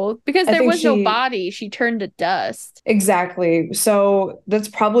 Both, because there was no body. She turned to dust. Exactly. So that's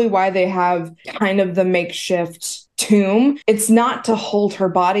probably why they have kind of the makeshift tomb. It's not to hold her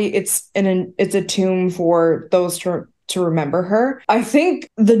body. It's a tomb for those to remember her. I think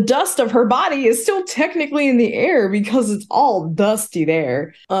the dust of her body is still technically in the air because it's all dusty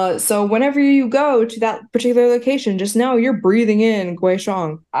there. So whenever you go to that particular location, just know you're breathing in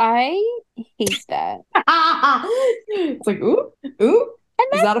Guizhong. I hate that. It's like, ooh.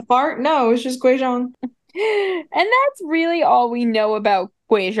 Is that a fart? No, it's just Guizhong. And that's really all we know about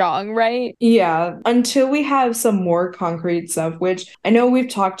Guizhong, right? Yeah, until we have some more concrete stuff, which I know we've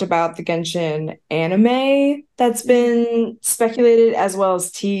talked about the Genshin anime that's been speculated as well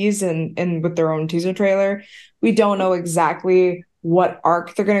as teased and with their own teaser trailer. We don't know exactly what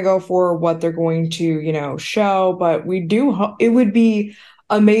arc they're going to go for, what they're going to, show, but we do it would be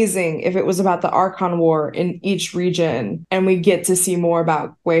amazing if it was about the Archon War in each region, and we get to see more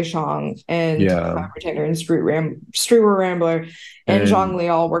about Guizhong and Cloud Retainer and Streetward Rambler and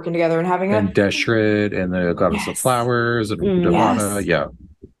Zhongli all working together and having and Deshret and the Goddess of Flowers and Devana. Yeah.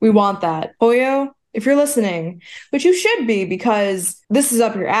 We want that. Hoyo, if you're listening, which you should be because this is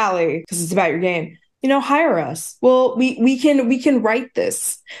up your alley because it's about your game. Hire us. Well, we can write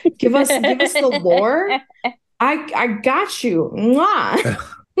this. Give us the lore. I got you. Mwah.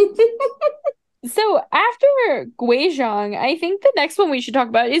 So after Guizhong, I think the next one we should talk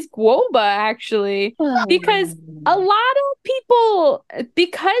about is Guoba, actually. Because a lot of people,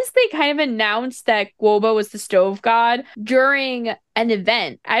 because they kind of announced that Guoba was the stove god during an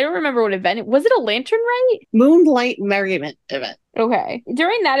event. I don't remember what event. Was it a lantern rite? Moonlight Merriment event. Okay.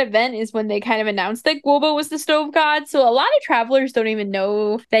 During that event is when they kind of announced that Guoba was the stove god. So a lot of travelers don't even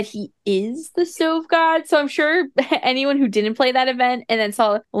know that he is the stove god. So I'm sure anyone who didn't play that event and then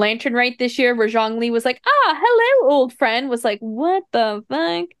saw Lantern Rite this year where Zhongli was like, hello, old friend, was like, what the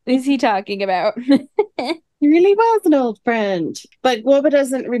fuck is he talking about? He really was an old friend. But Guoba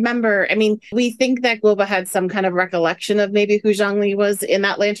doesn't remember. I mean, we think that Guoba had some kind of recollection of maybe who Zhongli was in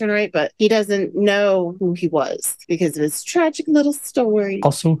that Lantern Rite, but he doesn't know who he was because of his tragic little story.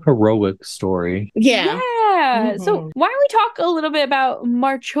 Also, heroic story. Yeah. Yeah. So Mhm. why don't we talk a little bit about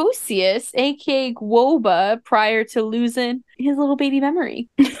Marchosius, aka Guoba, prior to losing his little baby memory?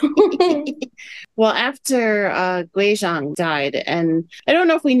 Well, after Guizhang died, and I don't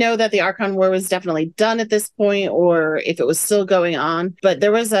know if we know that the Archon War was definitely done at this point or if it was still going on, but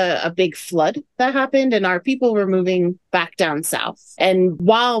there was a big flood that happened and our people were moving back down south. And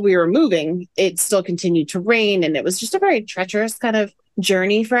while we were moving, it still continued to rain and it was just a very treacherous kind of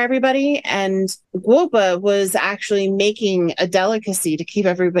journey for everybody. And Guoba was actually making a delicacy to keep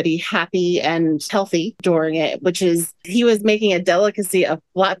everybody happy and healthy during it, which is he was making a delicacy of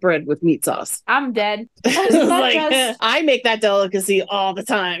flatbread with meat sauce. I'm dead. Isn't that Like, just- I make that delicacy all the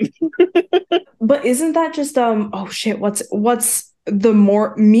time. But isn't that just oh shit, what's the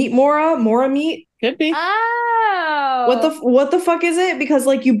meat mora meat? Could be. Oh. What the fuck is it? Because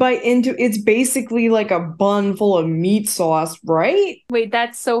like you bite into it's basically like a bun full of meat sauce, right? Wait,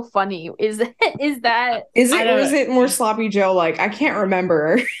 that's so funny. Is that Is I it don't or is it more sloppy Joe? Like I can't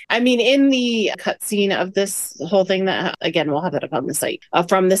remember. I mean, in the cutscene of this whole thing that, again, we'll have that up on the site,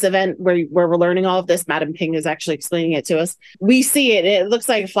 from this event where we're learning all of this, Madam Ping is actually explaining it to us. We see it. It looks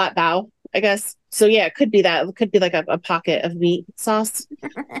like a flat bow, I guess. So yeah, it could be that. It could be like a pocket of meat sauce.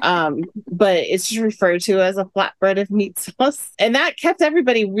 But it's just referred to as a flatbread of meat sauce. And that kept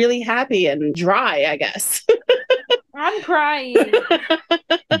everybody really happy and dry, I guess. I'm crying.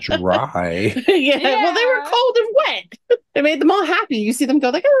 Dry. Yeah. Well, they were cold and wet. It made them all happy. You see them go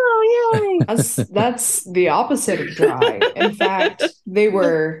like, oh, yay. That's the opposite of dry. In fact, they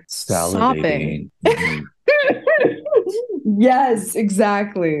were sopping. Salivating. Mhm. Yes,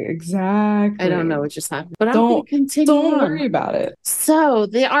 exactly. I don't know what just happened, but I'm going Don't to continue Don't on. worry about it. So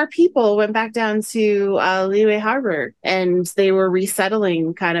our people went back down to Liyue Harbor and they were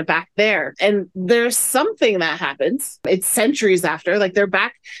resettling kind of back there. And there's something that happens. It's centuries after, like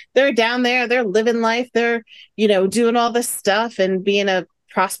they're down there, they're living life, they're, doing all this stuff and being a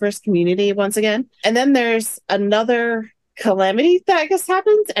prosperous community once again. And then there's another calamity that I guess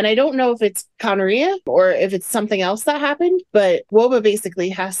happens. And I don't know if it's gonorrhea or if it's something else that happened, but Woba basically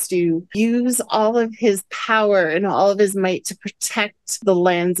has to use all of his power and all of his might to protect the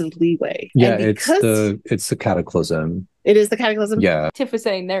lands of Liyue. Yeah, And it's the cataclysm. it is the cataclysm. Yeah. Tiff was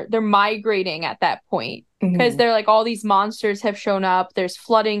saying they're migrating at that point Mm-hmm. because they're like all these monsters have shown up. There's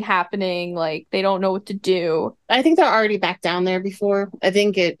flooding happening. Like they don't know what to do. I think they're already back down there before. I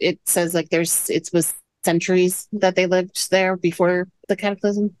think it says like it was centuries that they lived there before the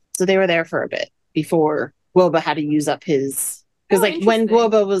cataclysm. So they were there for a bit before Guoba had to use up his, because like when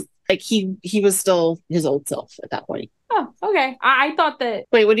Guoba was like he was still his old self at that point. Oh, okay. I thought that.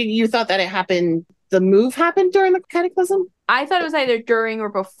 Wait, what did you thought that it happened? The move happened during the cataclysm? I thought it was either during or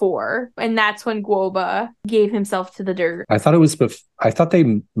before, and that's when Guoba gave himself to the dirt. I thought it was I thought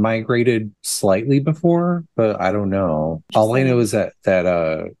they migrated slightly before, but I don't know. All I know is that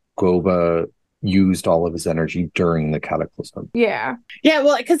Guoba used all of his energy during the cataclysm. Yeah. Yeah,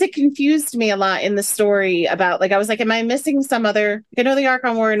 well, because it confused me a lot in the story about, like, I was like, am I missing some other, I know the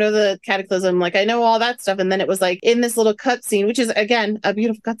Archon War, I know the Cataclysm, like, I know all that stuff. And then it was like in this little cutscene, which is, again, a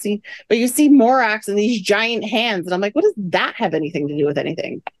beautiful cutscene, but you see Morax and these giant hands. And I'm like, what does that have anything to do with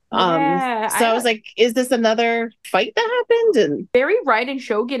anything? Yeah, So I was like, is this another fight that happened? And very Raiden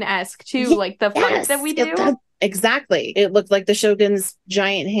Shogun-esque too, like the fights that we do. Exactly. It looked like the Shogun's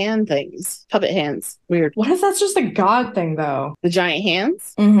giant hand things, puppet hands. Weird. What if that's just a god thing, though? The giant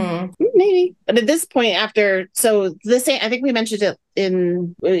hands? Mm-hmm. Maybe. But at this point, I think we mentioned it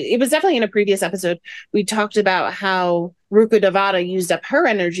it was definitely in a previous episode. We talked about how Ruka Devada used up her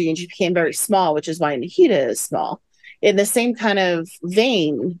energy and she became very small, which is why Nikita is small. In the same kind of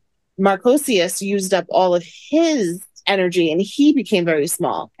vein, Marcosius used up all of his energy and he became very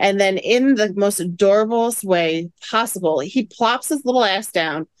small. And then in the most adorablest way possible, he plops his little ass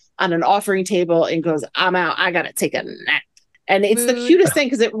down on an offering table and goes, I'm out. I gotta take a nap. And it's the cutest thing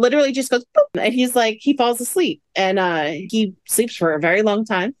because it literally just goes boop, and he's like, he falls asleep and he sleeps for a very long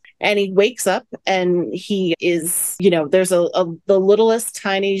time. And he wakes up and he is, there's the littlest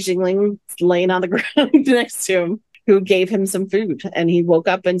tiny Jingling laying on the ground next to him, who gave him some food, and he woke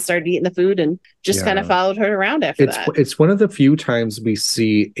up and started eating the food and just kind of followed her around after that. It's one of the few times we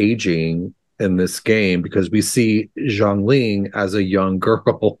see aging in this game because we see Zhongling as a young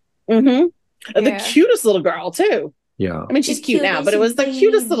girl. Mm-hmm. The cutest little girl too. Yeah. I mean, she's cute now, but it was the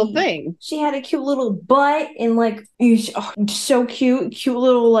cutest little thing. She had a cute little butt and like, so cute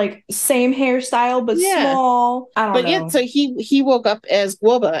little like same hairstyle, but small. I don't know. Yeah, so he woke up as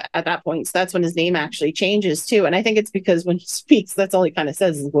Guoba at that point. So that's when his name actually changes too. And I think it's because when he speaks, that's all he kind of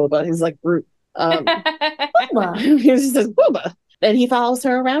says is Guoba. He's like brute. He just says Guoba. And he follows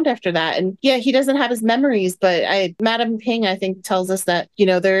her around after that. And yeah, he doesn't have his memories, but Madam Ping, I think, tells us that,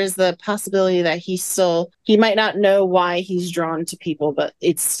 there is the possibility that he might not know why he's drawn to people, but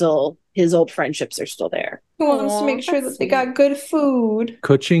it's still, his old friendships are still there. He wants to make sure that they got good food.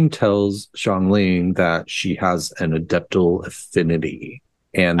 Kuching tells Zhongling that she has an adeptal affinity.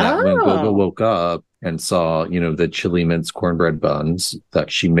 And that when Guoba woke up and saw, the chili mince cornbread buns that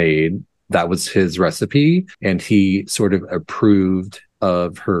she made, that was his recipe. And he sort of approved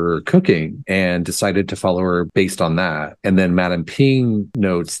of her cooking and decided to follow her based on that. And then Madame Ping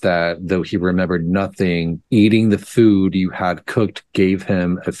notes that though he remembered nothing, eating the food you had cooked gave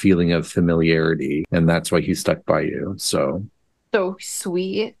him a feeling of familiarity. And that's why he stuck by you. So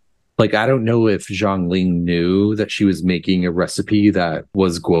sweet. Like, I don't know if Zhongling knew that she was making a recipe that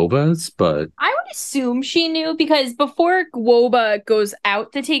was Guoba's, but I would assume she knew, because before Guoba goes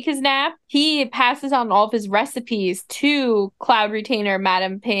out to take his nap, he passes on all of his recipes to Cloud Retainer,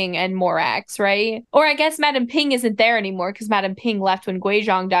 Madame Ping, and Morax, right? Or I guess Madame Ping isn't there anymore because Madame Ping left when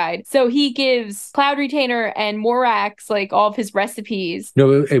Guizhong died. So he gives Cloud Retainer and Morax like all of his recipes.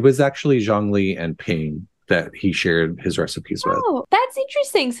 No, it was actually Zhongli and Ping that he shared his recipes with. Oh, that's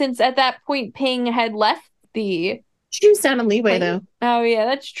interesting, since at that point Ping had left the... She was down in Leeway, though. Oh, yeah,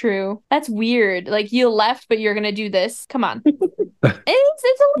 that's true. That's weird. Like, you left, but you're gonna do this? Come on. It's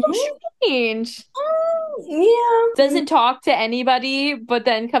a little strange. Yeah. Doesn't talk to anybody, but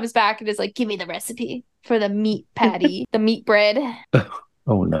then comes back and is like, give me the recipe for the meat patty, the meat bread.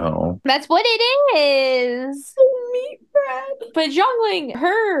 Oh, no. That's what it is. Meat bread. But Zhongling,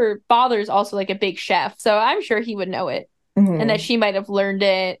 her father's also like a big chef, so I'm sure he would know it. And that she might have learned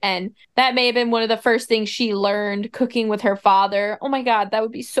it. And that may have been one of the first things she learned, cooking with her father. Oh my God, that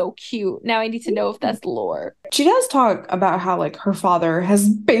would be so cute. Now I need to know if that's lore. She does talk about how, like, her father has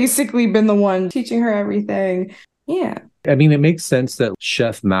basically been the one teaching her everything. Yeah. I mean, it makes sense that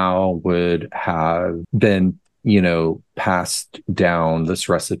Chef Mao would have been, passed down this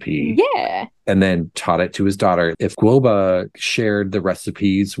recipe. Yeah. And then taught it to his daughter. If Guoba shared the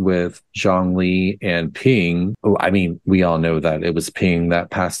recipes with Zhongli and Ping, I mean, we all know that it was Ping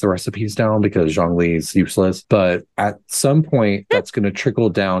that passed the recipes down because Zhongli is useless. But at some point, that's going to trickle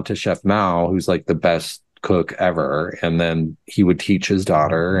down to Chef Mao, who's like the best cook ever, and then he would teach his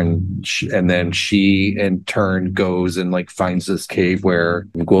daughter, and then she in turn goes and like finds this cave where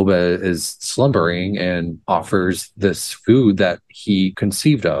Guoba is slumbering and offers this food that he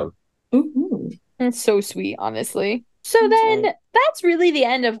conceived of. Mm-hmm. That's so sweet, honestly. So then that's really the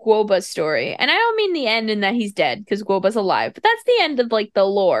end of Guoba's story. And I don't mean the end in that he's dead, because Guoba's alive, but that's the end of like the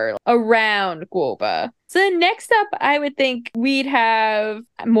lore around Guoba. So then next up, I would think we'd have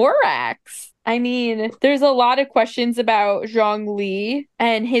Morax. I mean, there's a lot of questions about Zhongli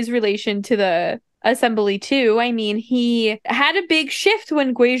and his relation to the assembly too. I mean, he had a big shift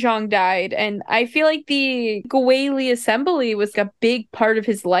when Guizhong died, and I feel like the Guili assembly was a big part of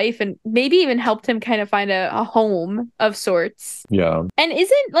his life and maybe even helped him kind of find a home of sorts. Yeah. And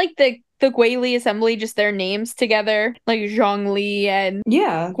isn't like the Guili assembly just their names together, like Zhongli and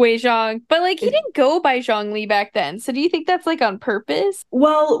Guizhong, but like he didn't go by Zhongli back then, so do you think that's like on purpose?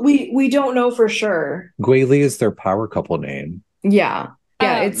 Well, we don't know for sure. Guili is their power couple name. Yeah,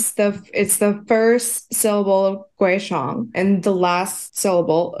 it's the first syllable of Guizhong and the last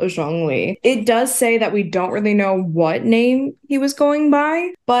syllable of Zhongli. It does say that we don't really know what name he was going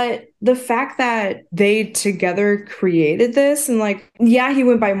by, but the fact that they together created this, and like, yeah, he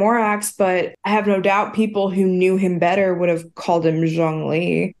went by Morax, but I have no doubt people who knew him better would have called him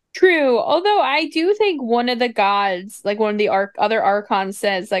Zhongli. True. Although I do think one of the gods, like one of the other archons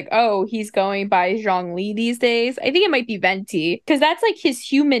says like, oh, he's going by Zhongli these days. I think it might be Venti, because that's like his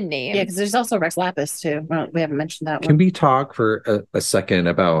human name. Yeah, because there's also Rex Lapis too. Well, we haven't mentioned that one. Can we talk for a second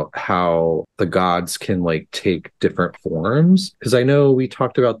about how the gods can like take different forms? Because I know we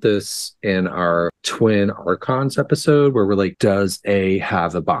talked about this in our twin archons episode where we're like, does A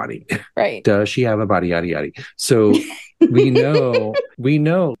have a body? Right. Does she have a body? Yada yada. So we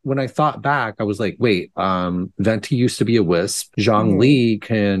know when I thought back, I was like, wait, Venti used to be a wisp. Zhongli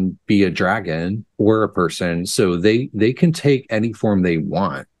can be a dragon or a person. So they can take any form they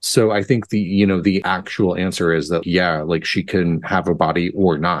want. So I think the actual answer is that, yeah, like she can have a body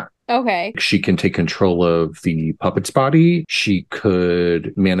or not. Okay. She can take control of the puppet's body. She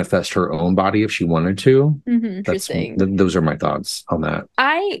could manifest her own body if she wanted to. Interesting. Those are my thoughts on that.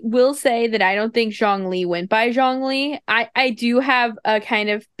 I will say that I don't think Zhongli went by Zhongli. I do have a kind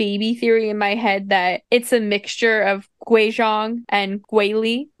of baby theory in my head that it's a mixture of Guizhong and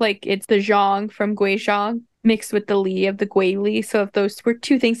Guili. Like it's the Zhong from Guizhong. mixed with the Li of the Guili. So if those were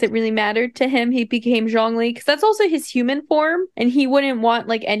two things that really mattered to him, he became Zhongli, because that's also his human form, and he wouldn't want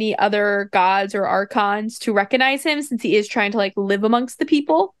like any other gods or archons to recognize him, since he is trying to like live amongst the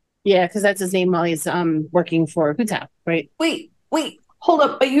people. Yeah, because that's his name while he's working for Hu Tao, right? Wait, hold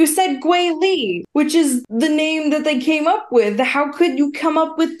up. But you said Guili, which is the name that they came up with. How could you come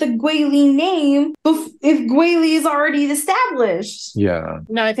up with the Guili name if Guili is already established? Yeah.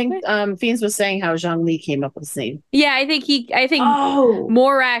 No, I think Fiends was saying how Zhongli came up with his name. Yeah, I think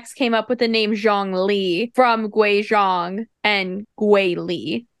Morax came up with the name Zhongli from Gui Zhong and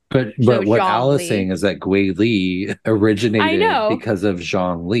Guili. But So what Zhong Al is Li. saying is that Guili originated I know. because of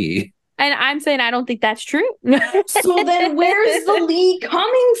Zhong Li. And I'm saying I don't think that's true. So then where's the Li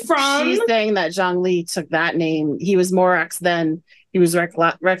coming from? She's saying that Zhongli took that name. He was Morax then. He was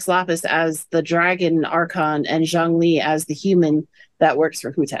Rex Lapis as the dragon archon and Zhongli as the human that works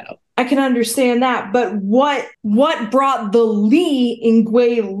for Hu Tao. I can understand that, but what brought the Li in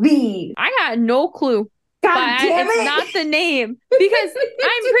Guili? I got no clue. God But damn it's it! not the name, because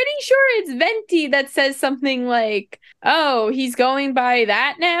I'm pretty sure it's Venti that says something like, "Oh, he's going by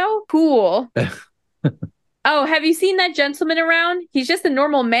that now? Cool." Oh, have you seen that gentleman around? He's just a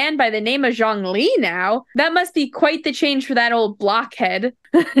normal man by the name of Zhong Li now. That must be quite the change for that old blockhead.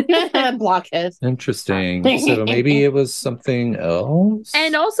 Blockhead. Interesting. So maybe it was something else?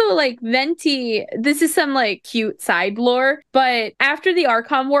 And also, like, Venti, this is some, like, cute side lore, but after the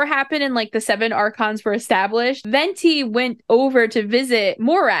Archon War happened and, like, the 7 Archons were established, Venti went over to visit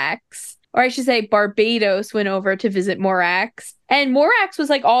Morax. Or I should say Barbados went over to visit Morax. And Morax was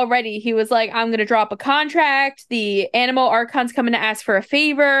like all ready. He was like, I'm going to drop a contract. The Animal Archon's coming to ask for a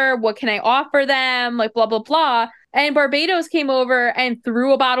favor. What can I offer them? Like, blah, blah, blah. And Barbados came over and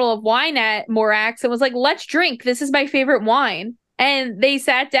threw a bottle of wine at Morax and was like, let's drink. This is my favorite wine. And they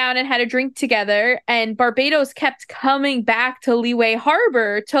sat down and had a drink together. And Barbados kept coming back to Liyue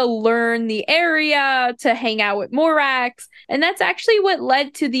Harbor to learn the area, to hang out with Morax. And that's actually what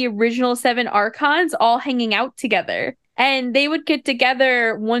led to the original 7 Archons all hanging out together. And they would get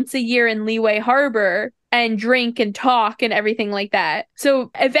together once a year in Liyue Harbor and drink and talk and everything like that.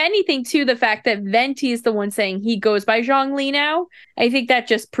 So if anything, too, the fact that Venti is the one saying he goes by Zhongli now, I think that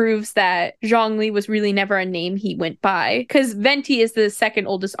just proves that Zhongli was really never a name he went by. Because Venti is the second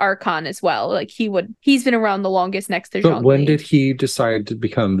oldest Archon as well. Like he's been around the longest next to Zhongli. But when did he decide to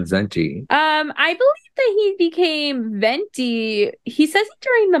become Venti? I believe that he became Venti. He says it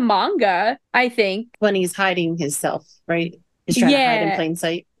during the manga, I think. When he's hiding himself, right? He's trying to hide in plain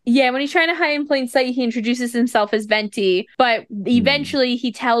sight. Yeah, when he's trying to hide in plain sight, he introduces himself as Venti, but eventually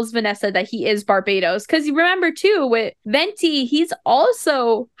he tells Vanessa that he is Barbados. Because you remember, too, with Venti, he's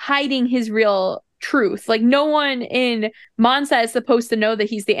also hiding his real truth. Like, no one in Mondstadt is supposed to know that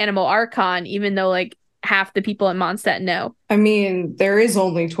he's the Animal Archon, even though, like, half the people in Mondstadt know. I mean, there is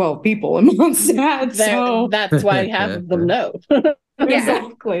only 12 people in Mondstadt, so that's why half of them know.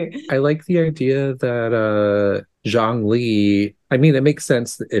 Exactly. I like the idea that Zhang Li, I mean, it makes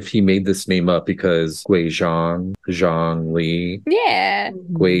sense if he made this name up because Zhang Li, Yeah.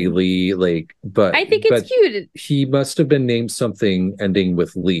 Li, like, but I think it's cute. He must have been named something ending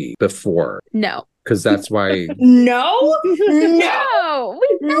with Li before. No. Because that's why. No, we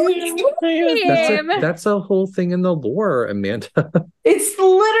know it's him. That's a whole thing in the lore, Amanda. It's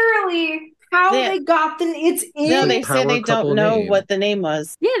literally how they got the. It's in. No, they say they don't know what the name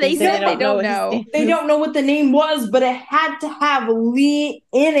was. Yeah, they said they don't know. They don't know what the name was, but it had to have Li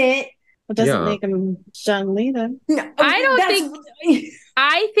in it. It doesn't make him Zhang Li then. No,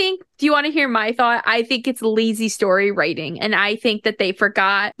 I think, do you want to hear my thought? I think it's lazy story writing. And I think that they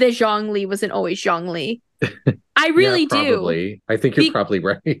forgot that Zhang Li wasn't always Zhang Li. I really do. I think you're probably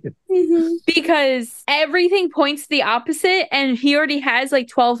right. Because everything points to the opposite. And he already has like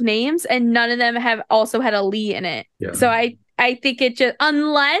 12 names and none of them have also had a Li in it. Yeah. So I think it just,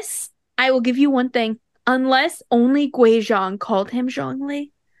 unless, I will give you one thing, unless only Guizhong called him Zhang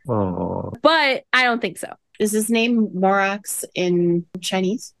Li. Oh. But I don't think so. Is his name Morax in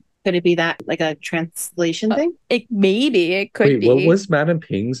Chinese? Could it be that, like a translation thing? It could be. What was Madame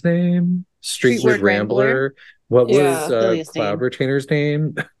Ping's name? Streetward Rambler. What was Cloud Retainer's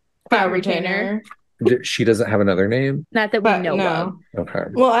name? Cloud Retainer. She doesn't have another name? Not that we know of. Okay.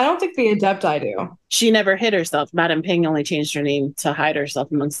 Well, I don't think the Adepti do. She never hid herself. Madame Ping only changed her name to hide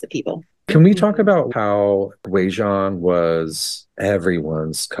herself amongst the people. Can we talk about how Wei Zhang was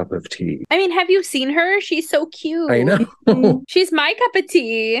everyone's cup of tea? I mean, have you seen her? She's so cute. I know. She's my cup of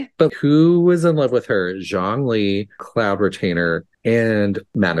tea. But who was in love with her? Zhang Li, Cloud Retainer, and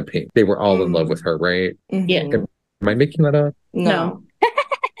Madame Ping. They were all in love with her, right? Yeah. Am I making that up? No.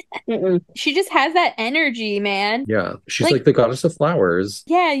 Mm-mm. She just has that energy, man. Yeah. She's like the goddess of flowers.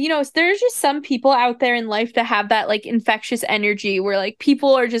 Yeah, there's just some people out there in life that have that like infectious energy where like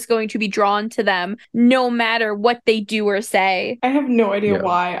people are just going to be drawn to them no matter what they do or say. I have no idea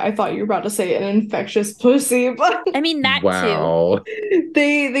why. I thought you were about to say an infectious pussy, but I mean that wow.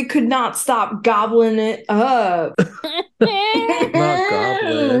 They could not stop gobbling it up. Not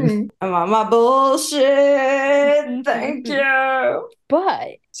goblin. I'm on my bullshit. Thank you.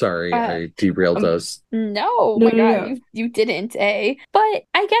 But Sorry, I derailed us. no, No, my no, God, no. you didn't, eh? But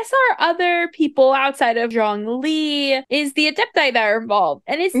I guess our other people outside of Zhongli is the Adepti that are involved.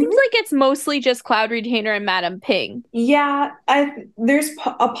 And it seems like it's mostly just Cloud Retainer and Madame Ping. Yeah, there's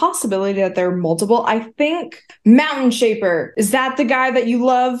a possibility that there are multiple. I think Mountain Shaper, is that the guy that you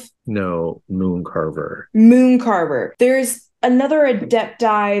love? No, Moon Carver. Moon Carver. There's another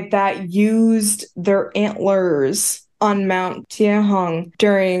Adepti that used their antlers on Mount Tiehung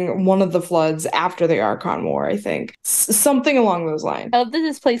during one of the floods after the Archon War, I think. Something along those lines. I love that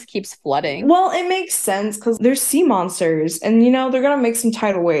this place keeps flooding. Well, it makes sense because there's sea monsters and, they're going to make some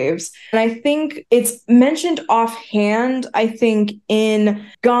tidal waves. And I think it's mentioned offhand, I think, in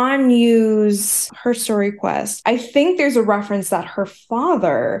Ganyu's Her Story Quest. I think there's a reference that her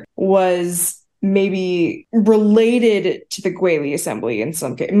father was maybe related to the Guili Assembly in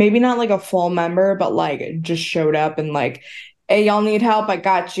some case. Maybe not like a full member, but like just showed up and like, hey, y'all need help? I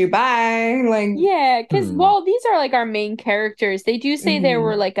got you. Bye. Like, yeah, because while these are like our main characters, they do say there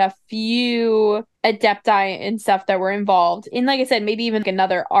were like a few Adepti and stuff that were involved in, like I said, maybe even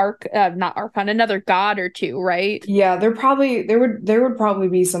another not Archon, another god or two, right? Yeah, there would probably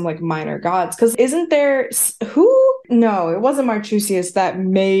be some like minor gods, because isn't there no, it wasn't Marchusius that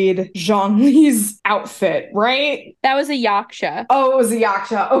made Zhongli's outfit, right? That was a Yaksha. Oh, it was a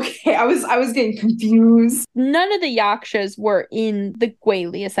Yaksha. Okay, I was getting confused. None of the Yakshas were in the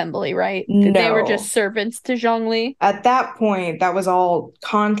Guili Assembly, right? No. They were just servants to Zhongli. At that point, that was all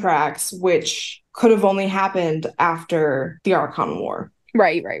contracts, which could have only happened after the Archon War.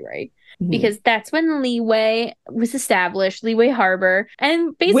 Right. Because that's when Liyue was established, Liyue Harbor,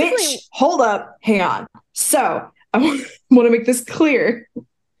 and basically... Hold up, hang on. So, I want to make this clear.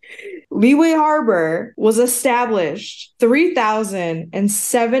 Liyue Harbor was established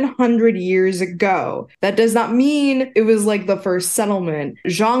 3,700 years ago. That does not mean it was like the first settlement.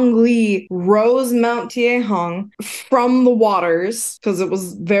 Zhongli rose Mount Tiehung from the waters because it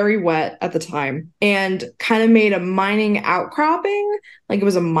was very wet at the time and kind of made a mining outcropping. Like it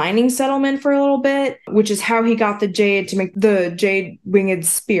was a mining settlement for a little bit, which is how he got the jade to make the jade winged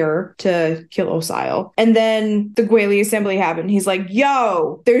spear to kill Osile. And then the Guili Assembly happened. He's like,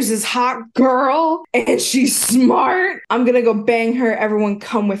 yo, there's this hot girl and she's smart. I'm gonna go bang her. Everyone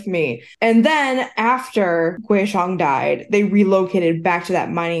come with me. And then after Guishang died, they relocated back to that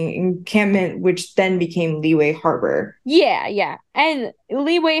mining encampment, which then became Liyue Harbor. Yeah. And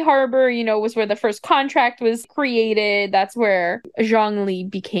Liyue Harbor, was where the first contract was created. That's where Zhongli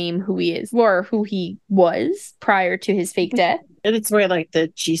became who he is, or who he was prior to his fake death. And it's where like the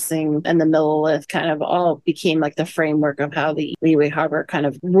Jising and the Millelith kind of all became like the framework of how the Liyue Harbor kind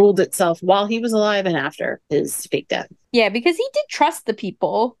of ruled itself while he was alive and after his fake death. Yeah, because he did trust the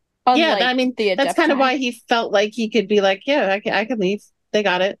people. Yeah, I mean, that's kind of why he felt like he could be like, yeah, I can leave. They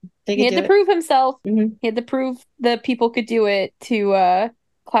got it. He had to prove himself. Mm-hmm. He had to prove that people could do it to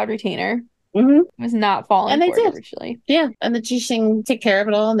Cloud Retainer. Mm-hmm. It was not falling and for they it did. Originally. Yeah, and the Jishing take care of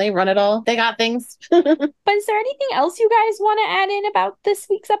it all, and they run it all. They got things. But is there anything else you guys want to add in about this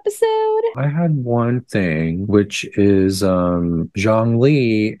week's episode? I had one thing, which is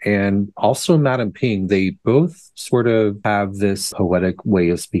Zhongli and also Madame Ping. They both sort of have this poetic way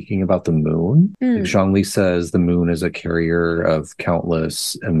of speaking about the moon. Like Zhongli says the moon is a carrier of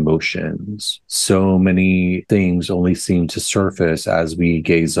countless emotions. So many things only seem to surface as we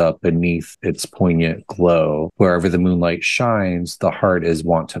gaze up beneath its poignant glow. Wherever the moonlight shines, the heart is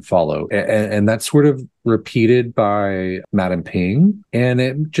wont to follow. And that's sort of repeated by Madame Ping. And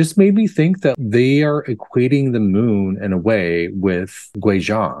it just made me think that they are equating the moon in a way with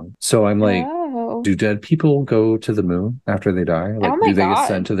Guizhang. So I'm like, do dead people go to the moon after they die? Like, do they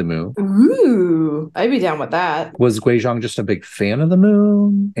ascend to the moon? Ooh, I'd be down with that. Was Guizhang just a big fan of the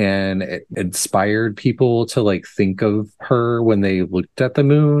moon and it inspired people to like think of her when they looked at the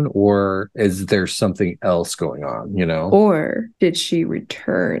moon? Or is there something else going on, Or did she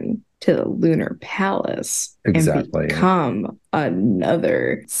return to the lunar palace Exactly. and become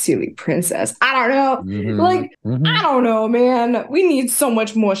another silly princess. I don't know. I don't know, man. We need so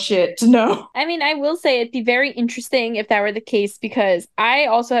much more shit to know. I mean, I will say it'd be very interesting if that were the case, because I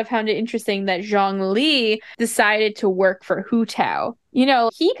also have found it interesting that Zhongli decided to work for Hu Tao. You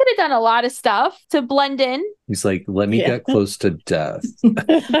know, he could have done a lot of stuff to blend in. He's like, let me get close to death.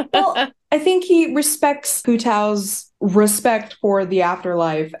 Well, I think he respects Hu Tao's respect for the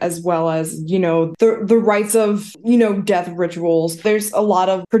afterlife, as well as, you know, the rites of, you know, death rituals. There's a lot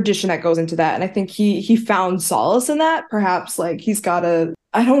of tradition that goes into that. And I think he found solace in that. Perhaps like he's got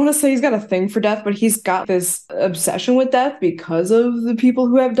I don't want to say he's got a thing for death, but he's got this obsession with death because of the people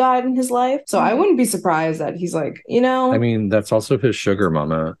who have died in his life. So I wouldn't be surprised that he's like, you know. I mean, that's also his sugar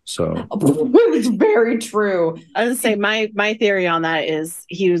mama. So it's very true. I was gonna say my theory on that is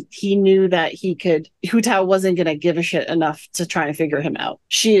he knew that Hu Tao wasn't gonna give a shit enough to try and figure him out.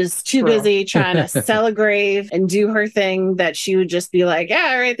 She is too busy trying to sell a grave and do her thing that she would just be like,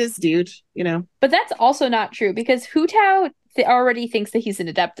 yeah, all right, this dude, you know. But that's also not true, because Hu Tao already thinks that he's an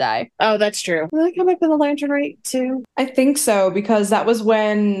Adepti. Oh, that's true. Will that come up in the Lantern Rite too? I think so, because that was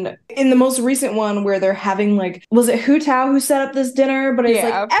when, in the most recent one, where they're having like, was it Hu Tao who set up this dinner? But it's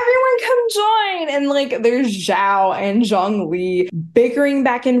like, everyone come join! And like, there's Zhao and Zhongli bickering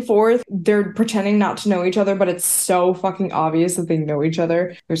back and forth. They're pretending not to know each other, but it's so fucking obvious that they know each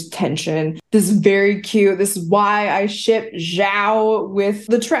other. There's tension. This is very cute. This is why I ship Zhao with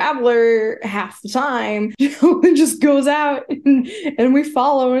the Traveler half the time. It just goes out and we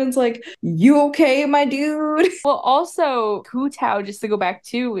follow, and it's like, you okay, my dude? Well, also, Hu Tao, just to go back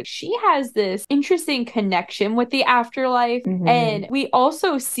to, she has this interesting connection with the afterlife. And we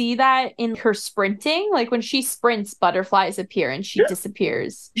also see that in her sprinting. Like when she sprints, butterflies appear and she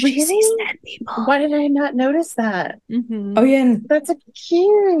disappears. She sees dead people. Why did I not notice that? Oh yeah, that's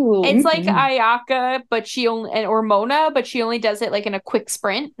cute. It's like Ayaka, but she only, or Mona, but she only does it like in a quick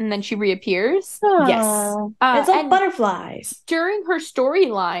sprint and then she reappears. Yes. It's like butterflies. During her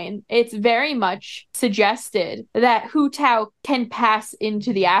storyline, it's very much suggested that Hu Tao can pass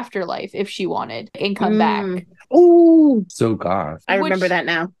into the afterlife if she wanted and come back. Ooh, so goth. I remember that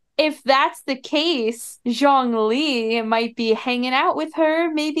now. If that's the case, Zhongli might be hanging out with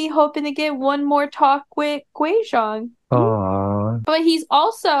her, maybe hoping to get one more talk with Guizhong. Aww. But he's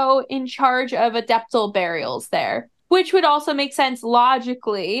also in charge of adeptal burials there, which would also make sense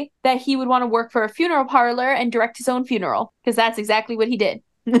logically that he would want to work for a funeral parlor and direct his own funeral, because that's exactly what he did.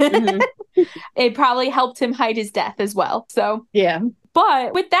 It probably helped him hide his death as well. So yeah.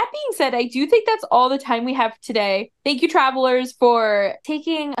 But with that being said, I do think that's all the time we have today. Thank you, travelers, for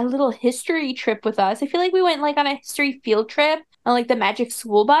taking a little history trip with us. I feel like we went like on a history field trip on like the magic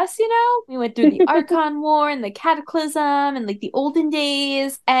school bus, you know? We went through the Archon War and the Cataclysm and like the olden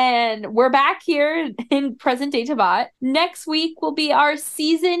days. And we're back here in present day Tavat. Next week will be our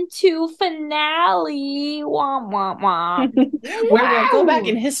season 2 finale. Wah, wah, wah. Where we'll go back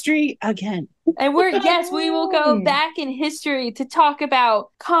in history again. And we will go back in history to talk about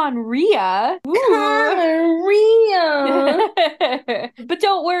Conria. But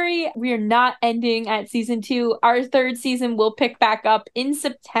don't worry, we are not ending at season 2. Our 3rd season will pick back up in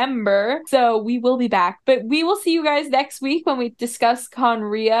September. So we will be back. But we will see you guys next week when we discuss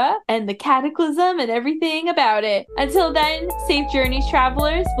Conria and the Cataclysm and everything about it. Until then, safe journeys,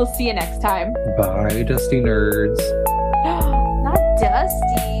 travelers. We'll see you next time. Bye, Dusty Nerds. Not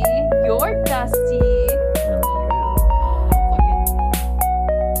Dusty. You're Dusty.